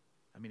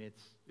 I mean,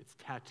 it's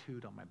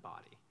tattooed on my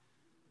body.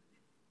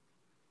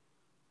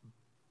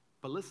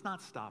 But let's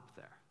not stop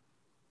there.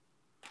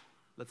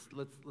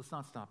 Let's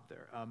not stop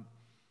there.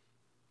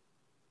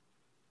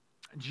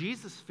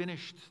 Jesus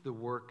finished the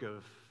work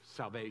of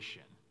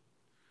salvation,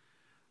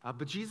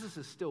 but Jesus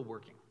is still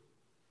working.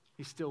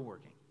 He's still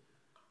working.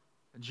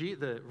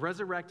 The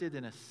resurrected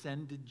and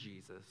ascended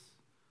Jesus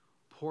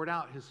poured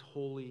out his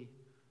Holy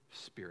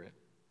Spirit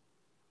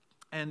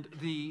and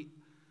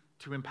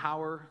to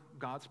empower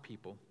God's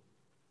people.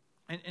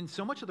 And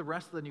so much of the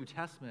rest of the New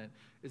Testament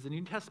is the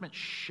New Testament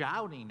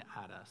shouting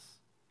at us,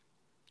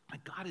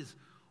 like, God is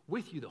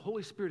with you. The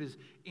Holy Spirit is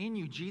in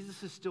you.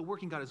 Jesus is still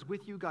working. God is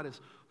with you. God is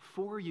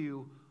for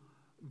you.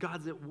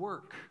 God's at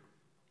work.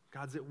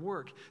 God's at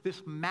work.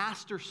 This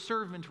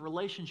master-servant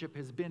relationship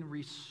has been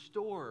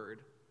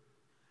restored,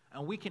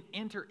 and we can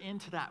enter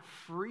into that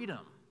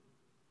freedom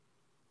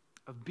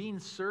of being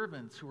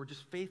servants who are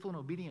just faithful and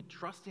obedient,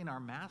 trusting our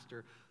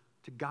master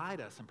to guide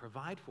us and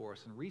provide for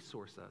us and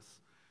resource us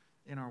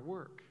in our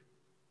work.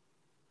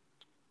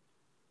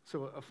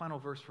 So a final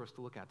verse for us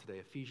to look at today,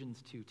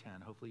 Ephesians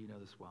 2:10. Hopefully you know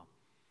this well.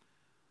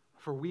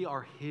 For we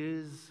are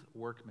his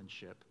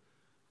workmanship,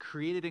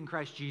 created in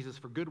Christ Jesus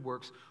for good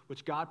works,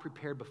 which God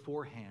prepared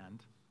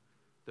beforehand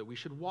that we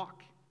should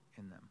walk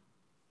in them.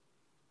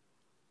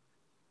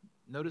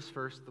 Notice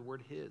first the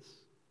word his.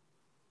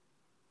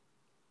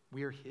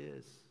 We are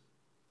his.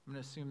 I'm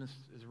going to assume this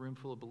is a room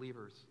full of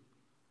believers.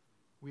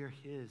 We are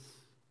his.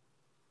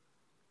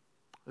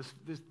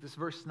 This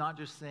verse is not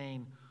just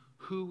saying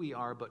who we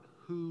are, but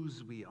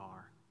whose we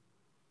are.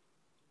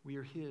 We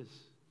are his.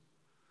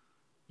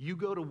 You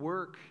go to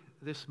work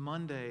this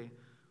Monday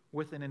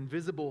with an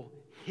invisible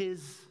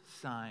his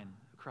sign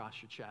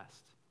across your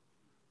chest.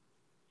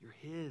 You're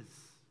his.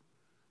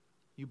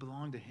 You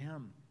belong to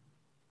him.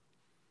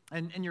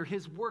 And you're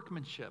his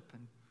workmanship.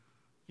 And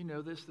you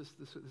know this is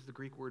the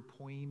Greek word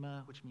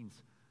poema, which means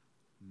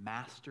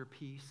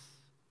masterpiece,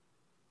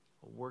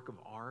 a work of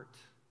art.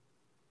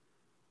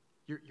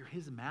 You're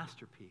his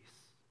masterpiece.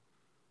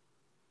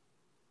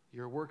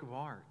 You're a work of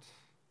art.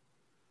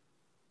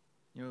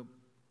 You know,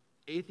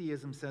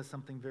 atheism says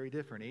something very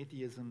different.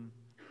 Atheism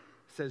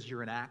says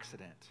you're an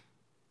accident.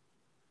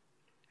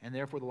 And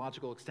therefore, the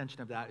logical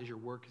extension of that is your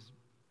work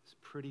is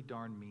pretty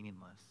darn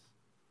meaningless.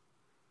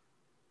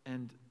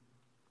 And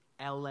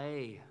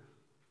LAism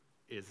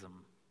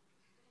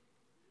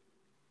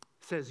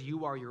says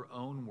you are your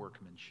own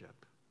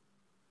workmanship.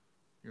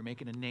 You're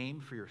making a name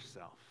for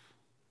yourself.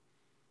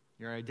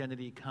 Your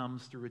identity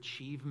comes through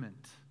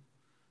achievement.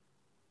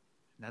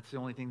 And that's the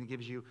only thing that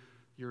gives you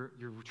your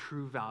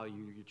true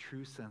value, your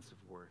true sense of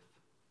worth.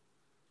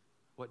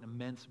 What an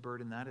immense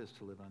burden that is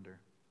to live under.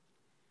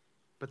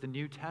 But the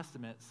New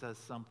Testament says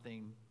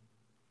something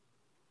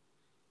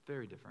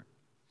very different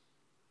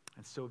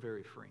and so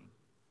very freeing.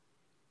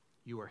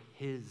 You are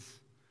his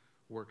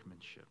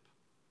workmanship.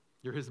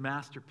 You're his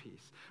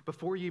masterpiece.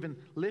 Before you even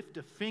lift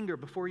a finger,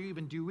 before you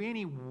even do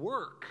any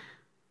work,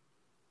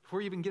 before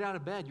you even get out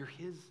of bed, you're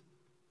his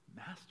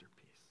masterpiece.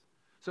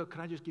 So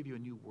can I just give you a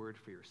new word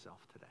for yourself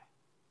today?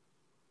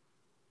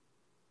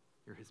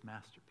 You're his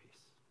masterpiece.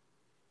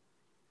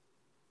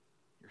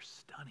 You're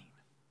stunning.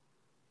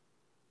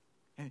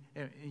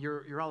 And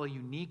you're all a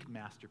unique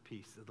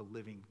masterpiece of the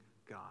living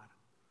God.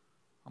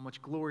 How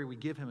much glory we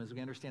give him as we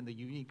understand the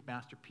unique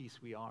masterpiece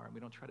we are. And we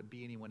don't try to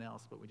be anyone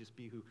else, but we just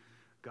be who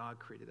God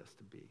created us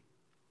to be.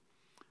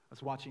 I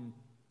was watching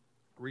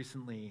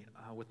recently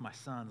with my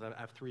sons. I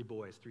have three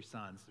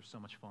sons. They're so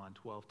much fun,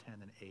 12, 10,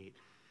 and 8.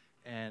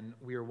 And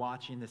we were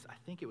watching this, I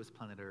think it was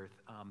Planet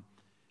Earth.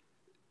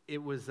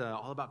 It was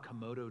all about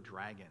Komodo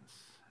dragons.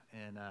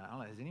 And I don't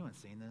know, has anyone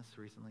seen this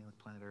recently with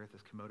Planet Earth,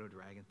 this Komodo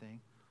dragon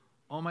thing?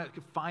 Oh my,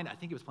 find it. I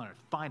think it was Planet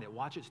Earth. Find it.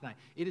 Watch it tonight.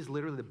 It is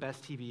literally the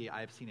best TV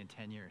I've seen in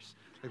 10 years.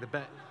 Like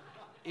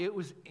It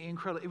was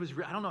incredible.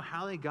 I don't know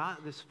how they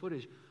got this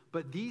footage,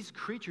 but these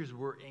creatures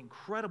were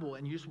incredible.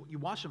 And you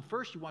watch them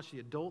first, you watch the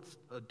adult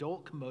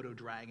Komodo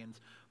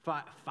dragons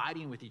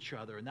fighting with each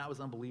other, and that was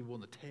unbelievable.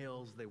 And the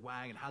tails they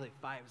wag and how they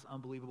fight was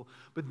unbelievable.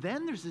 But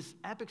then there's this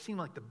epic scene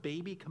like the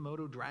baby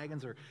Komodo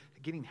dragons are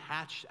getting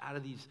hatched out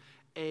of these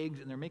eggs,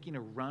 and they're making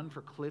a run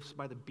for cliffs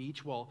by the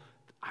beach while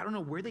I don't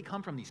know where they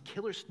come from. These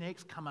killer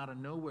snakes come out of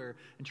nowhere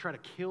and try to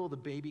kill the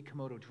baby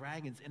Komodo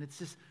dragons, and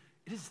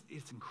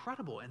it's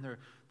incredible. And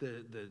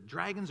the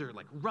dragons are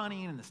like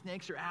running, and the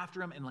snakes are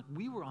after them, and like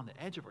we were on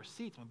the edge of our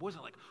seats. My boys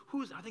are like,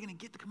 are they going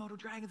to get the Komodo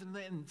dragons?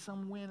 And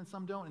some win and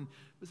some don't. And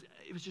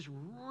it was just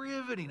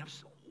riveting. I was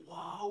just,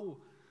 whoa.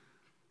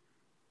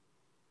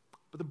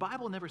 But the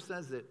Bible never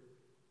says that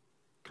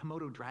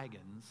Komodo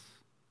dragons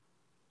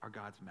are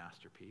God's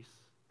masterpiece,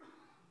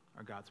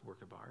 are God's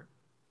work of art.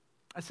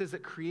 It says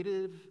that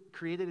created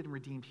and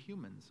redeemed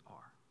humans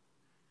are.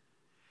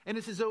 And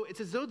it's as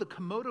though the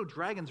Komodo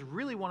dragons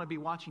really want to be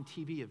watching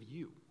TV of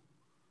you.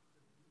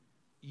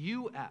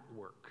 You at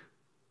work.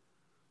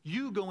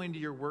 You going to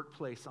your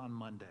workplace on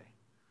Monday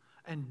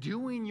and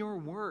doing your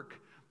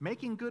work,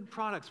 making good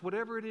products,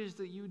 whatever it is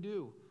that you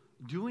do,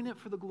 doing it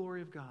for the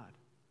glory of God.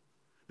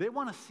 They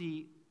want to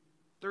see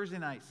Thursday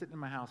night, sitting in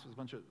my house, there's a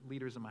bunch of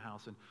leaders in my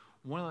house, and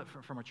one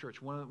from our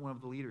church, one of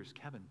the leaders,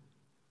 Kevin,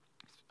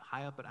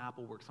 high up at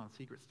Apple, works on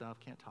secret stuff,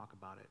 can't talk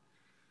about it.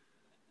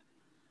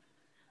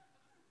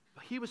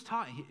 He was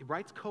taught, he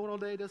writes code all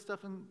day, does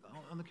stuff on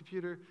the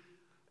computer,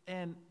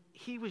 and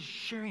he was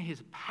sharing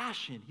his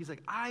passion. He's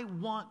like, I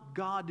want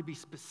God to be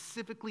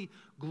specifically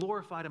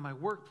glorified in my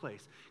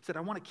workplace. He said,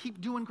 I want to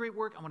keep doing great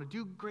work. I want to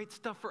do great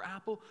stuff for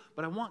Apple,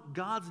 but I want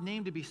God's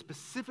name to be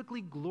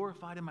specifically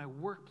glorified in my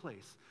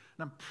workplace.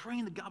 And I'm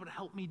praying that God would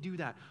help me do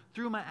that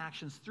through my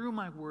actions, through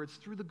my words,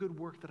 through the good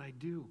work that I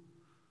do.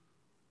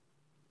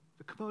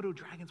 The Komodo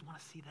dragons want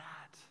to see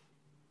that.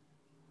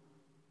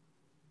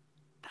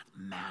 That's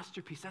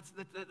masterpiece.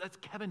 That's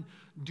Kevin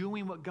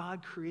doing what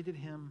God created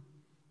him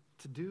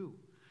to do.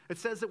 It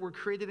says that we're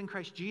created in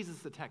Christ Jesus,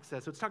 the text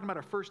says. So it's talking about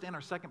our first and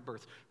our second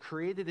births.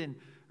 Created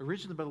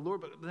originally by the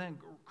Lord, but then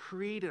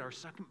created our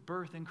second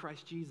birth in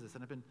Christ Jesus.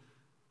 And I've been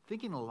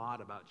thinking a lot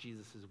about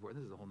Jesus' word.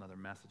 This is a whole other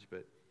message,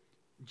 but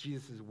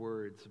Jesus'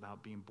 words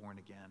about being born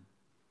again.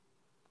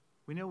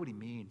 We know what he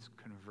means,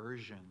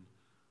 conversion,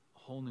 a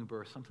whole new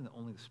birth, something that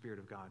only the Spirit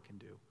of God can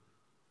do.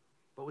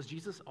 But was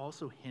Jesus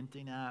also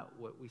hinting at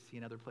what we see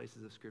in other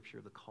places of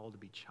Scripture, the call to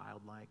be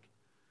childlike?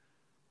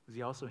 Was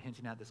he also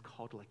hinting at this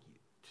call to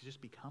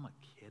just become a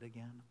kid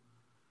again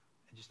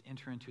and just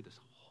enter into this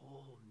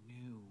whole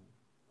new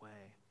way?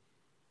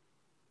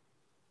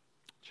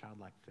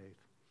 Childlike faith.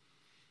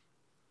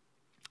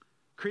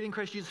 Creating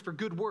Christ Jesus for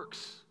good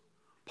works.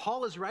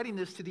 Paul is writing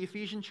this to the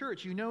Ephesian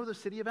church. You know the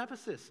city of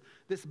Ephesus,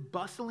 this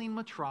bustling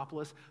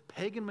metropolis,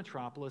 pagan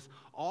metropolis,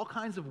 all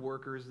kinds of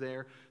workers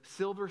there,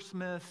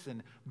 silversmiths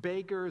and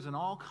bakers and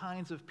all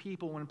kinds of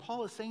people. When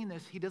Paul is saying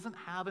this, he doesn't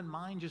have in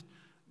mind just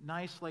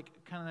nice,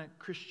 kind of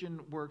Christian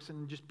works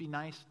and just be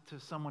nice to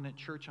someone at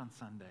church on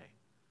Sunday.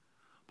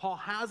 Paul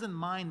has in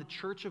mind the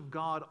church of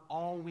God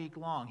all week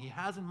long. He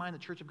has in mind the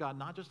church of God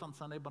not just on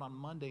Sunday, but on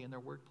Monday in their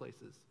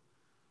workplaces.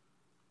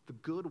 The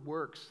good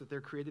works that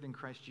they're created in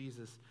Christ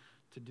Jesus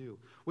to do,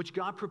 which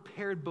God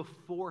prepared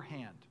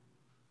beforehand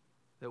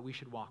that we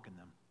should walk in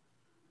them.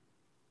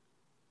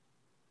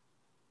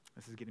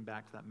 This is getting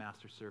back to that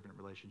master-servant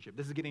relationship.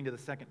 This is getting to the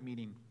second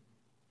meaning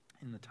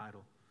in the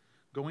title.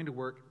 Going to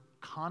work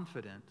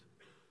confident,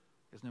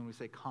 as when we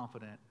say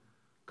confident,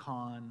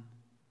 con,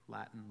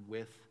 Latin,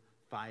 with,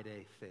 fide,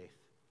 faith.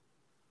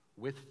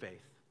 With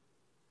faith.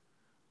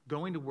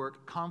 Going to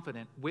work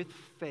confident with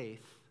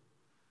faith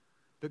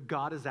that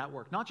God is at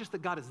work. Not just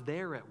that God is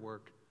there at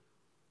work,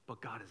 but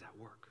God is at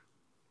work.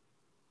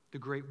 The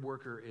great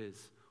worker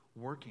is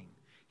working.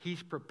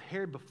 He's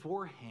prepared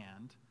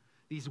beforehand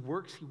these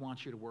works he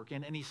wants you to work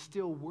in, and he's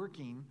still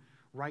working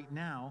right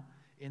now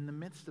in the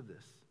midst of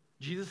this.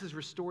 Jesus has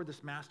restored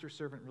this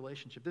master-servant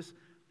relationship. This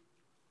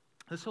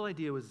whole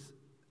idea was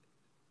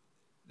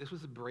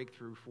a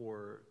breakthrough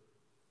for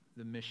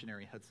the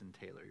missionary Hudson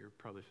Taylor. You're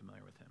probably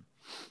familiar with him.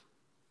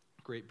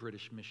 Great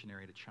British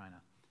missionary to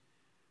China.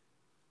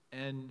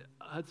 And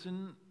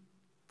Hudson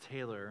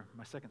Taylor,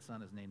 my second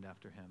son is named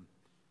after him,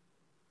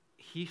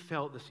 he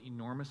felt this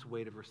enormous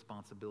weight of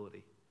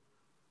responsibility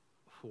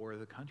for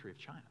the country of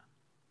China.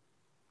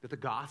 That the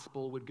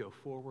gospel would go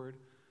forward,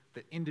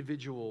 that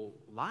individual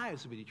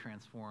lives would be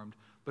transformed,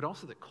 but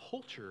also that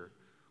culture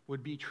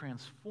would be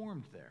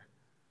transformed there.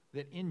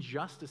 That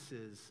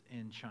injustices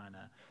in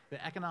China,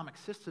 the economic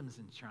systems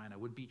in China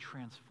would be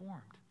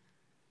transformed.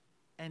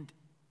 And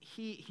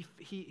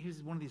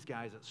he's one of these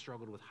guys that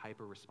struggled with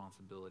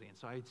hyper-responsibility, and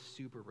so I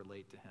super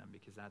relate to him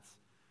because that's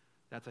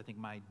I think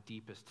my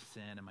deepest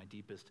sin and my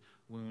deepest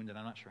wound, and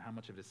I'm not sure how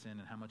much of it is sin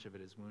and how much of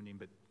it is wounding,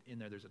 but in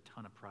there's a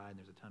ton of pride and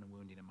there's a ton of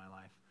wounding in my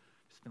life.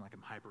 Just been like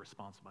I'm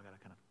hyper-responsible. I got to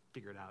kind of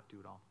figure it out, do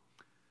it all.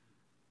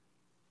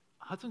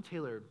 Hudson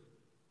Taylor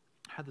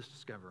had this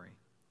discovery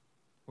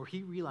where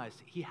he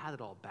realized he had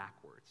it all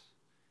backwards.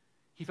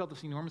 He felt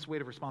this enormous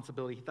weight of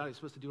responsibility. He thought he was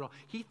supposed to do it all.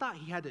 He thought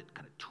he had to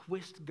kind of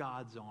twist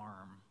God's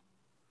arm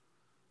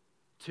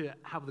to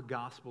have the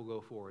gospel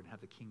go forward and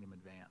have the kingdom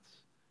advance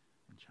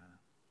in China.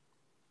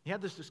 He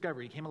had this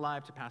discovery. He came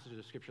alive to passages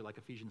of Scripture like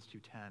Ephesians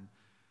 2:10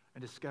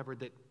 and discovered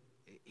that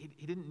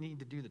he didn't need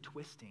to do the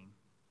twisting.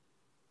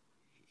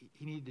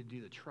 He needed to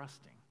do the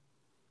trusting.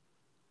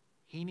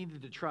 He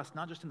needed to trust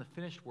not just in the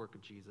finished work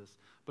of Jesus,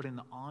 but in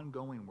the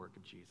ongoing work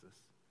of Jesus.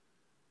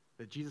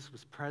 That Jesus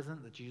was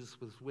present, that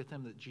Jesus was with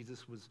him, that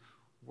Jesus was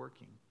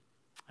working.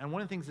 And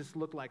one of the things this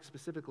looked like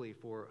specifically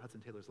for Hudson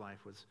Taylor's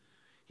life was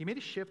he made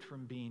a shift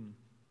from being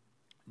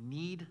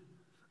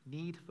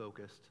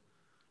need-focused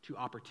to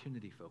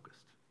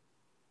opportunity-focused.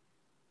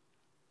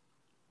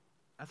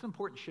 That's an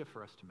important shift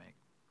for us to make.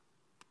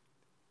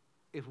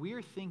 If we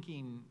are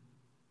thinking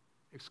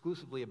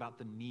exclusively about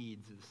the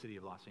needs of the city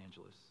of Los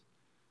Angeles,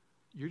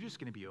 you're just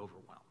going to be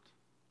overwhelmed.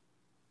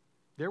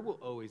 There will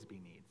always be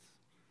needs.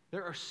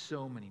 There are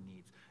so many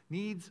needs.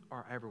 Needs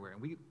are everywhere, and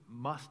we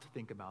must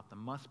think about them,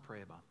 must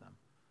pray about them.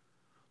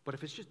 But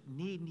if it's just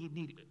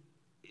need,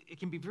 it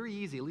can be very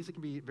easy, at least it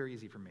can be very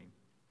easy for me,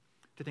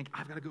 to think,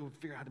 I've got to go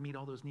figure out how to meet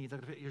all those needs.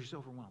 You're just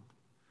overwhelmed.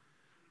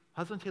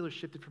 Hudson Taylor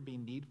shifted from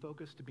being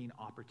need-focused to being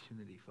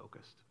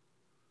opportunity-focused.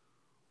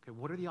 Okay,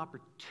 what are the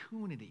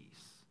opportunities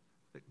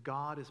that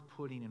God is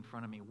putting in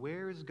front of me?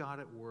 Where is God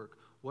at work?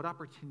 What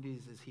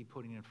opportunities is he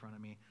putting in front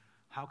of me?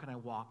 How can I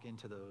walk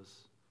into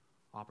those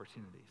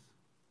opportunities?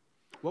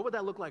 What would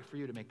that look like for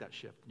you to make that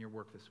shift in your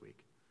work this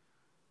week?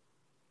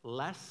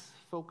 Less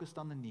focused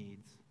on the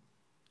needs,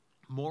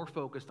 more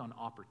focused on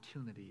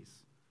opportunities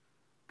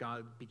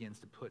God begins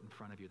to put in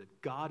front of you.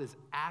 That God is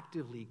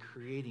actively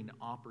creating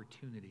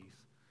opportunities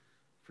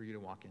for you to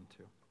walk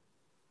into.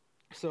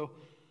 So,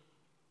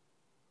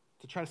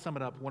 to try to sum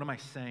it up, what am I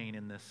saying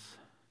in this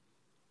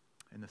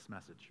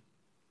message?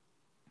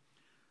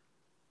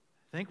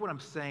 I think what I'm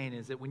saying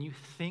is that when you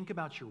think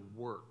about your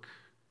work,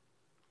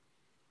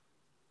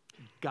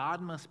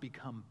 God must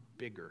become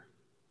bigger,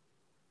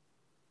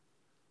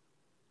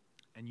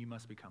 and you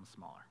must become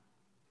smaller.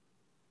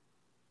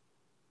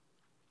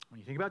 When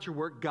you think about your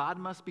work, God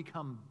must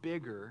become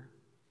bigger,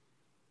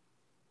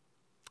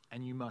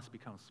 and you must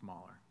become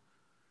smaller.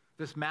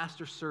 This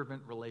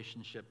master-servant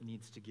relationship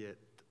needs to get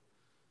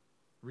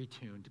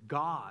retuned.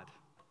 God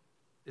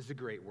is a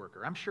great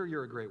worker. I'm sure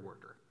you're a great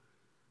worker.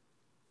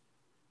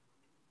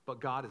 But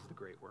God is the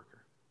great worker.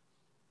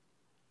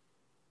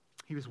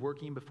 He was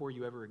working before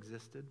you ever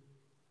existed.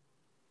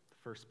 The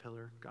first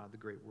pillar, God the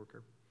great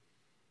worker.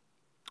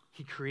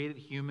 He created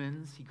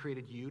humans. He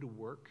created you to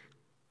work.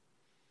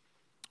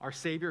 Our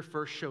Savior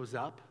first shows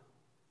up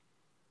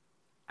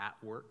at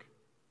work.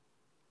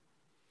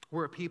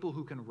 We're a people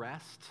who can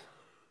rest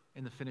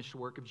in the finished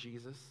work of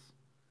Jesus.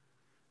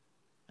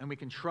 And we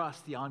can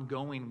trust the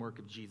ongoing work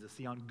of Jesus,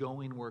 the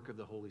ongoing work of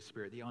the Holy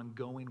Spirit, the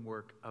ongoing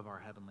work of our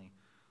Heavenly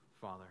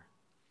Father.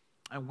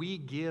 And we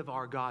give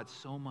our God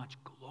so much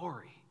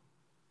glory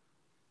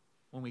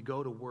when we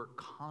go to work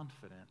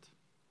confident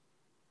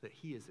that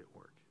he is at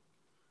work.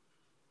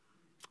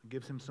 It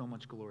gives him so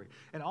much glory.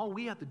 And all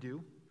we have to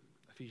do,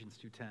 Ephesians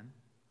 2:10,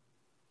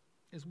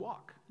 is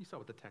walk. You saw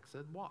what the text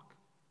said, walk.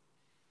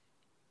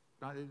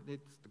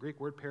 It's the Greek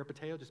word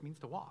peripateo, just means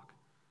to walk.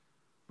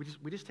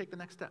 We just take the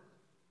next step.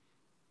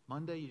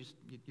 Monday, you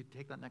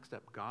take that next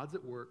step. God's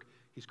at work.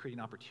 He's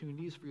creating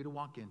opportunities for you to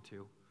walk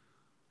into,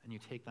 and you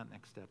take that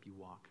next step, you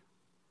walk.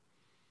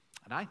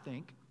 And I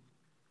think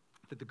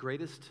that the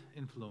greatest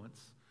influence,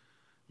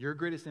 your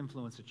greatest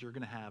influence that you're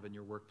going to have in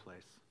your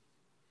workplace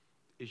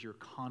is your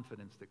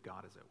confidence that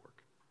God is at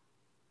work.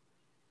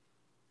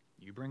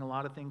 You bring a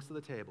lot of things to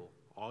the table,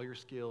 all your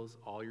skills,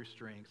 all your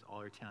strengths,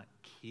 all your talent.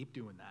 Keep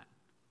doing that.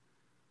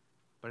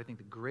 But I think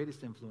the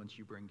greatest influence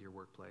you bring to your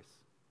workplace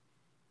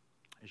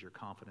is your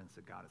confidence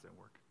that God is at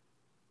work.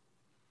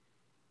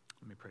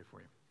 Let me pray for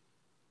you.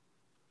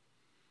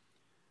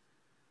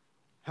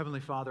 Heavenly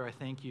Father, I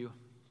thank you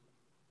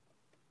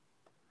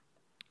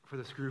for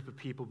this group of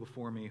people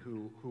before me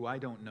who I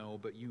don't know,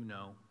 but you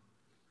know.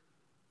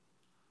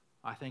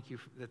 I thank you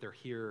that they're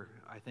here.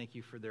 I thank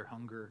you for their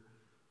hunger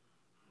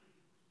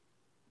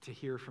to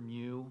hear from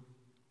you,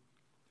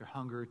 their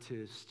hunger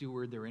to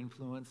steward their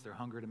influence, their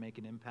hunger to make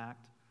an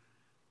impact,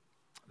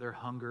 their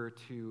hunger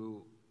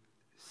to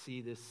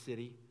see this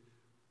city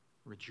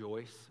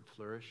rejoice and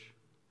flourish.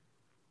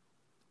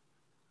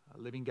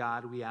 Living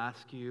God, we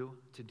ask you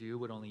to do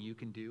what only you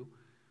can do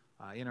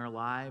in our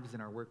lives, in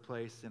our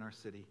workplace, in our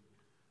city.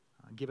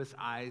 Give us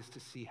eyes to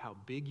see how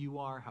big you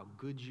are, how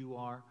good you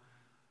are,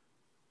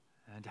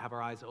 and to have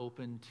our eyes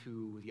open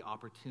to the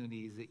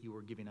opportunities that you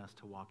are giving us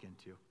to walk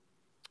into.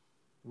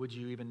 Would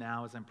you, even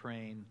now as I'm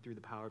praying through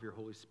the power of your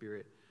Holy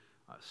Spirit,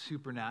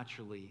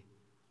 supernaturally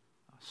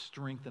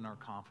strengthen our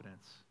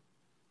confidence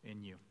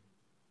in you,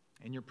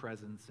 in your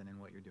presence, and in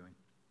what you're doing.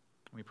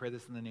 And we pray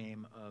this in the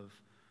name of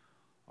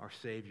our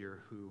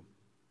Savior who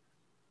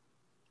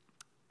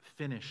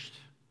finished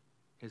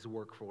his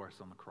work for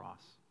us on the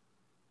cross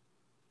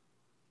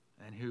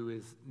and who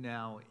is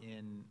now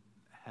in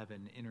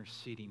heaven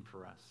interceding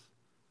for us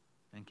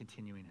and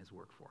continuing his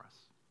work for us.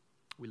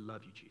 We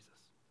love you, Jesus.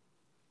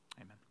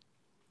 Amen.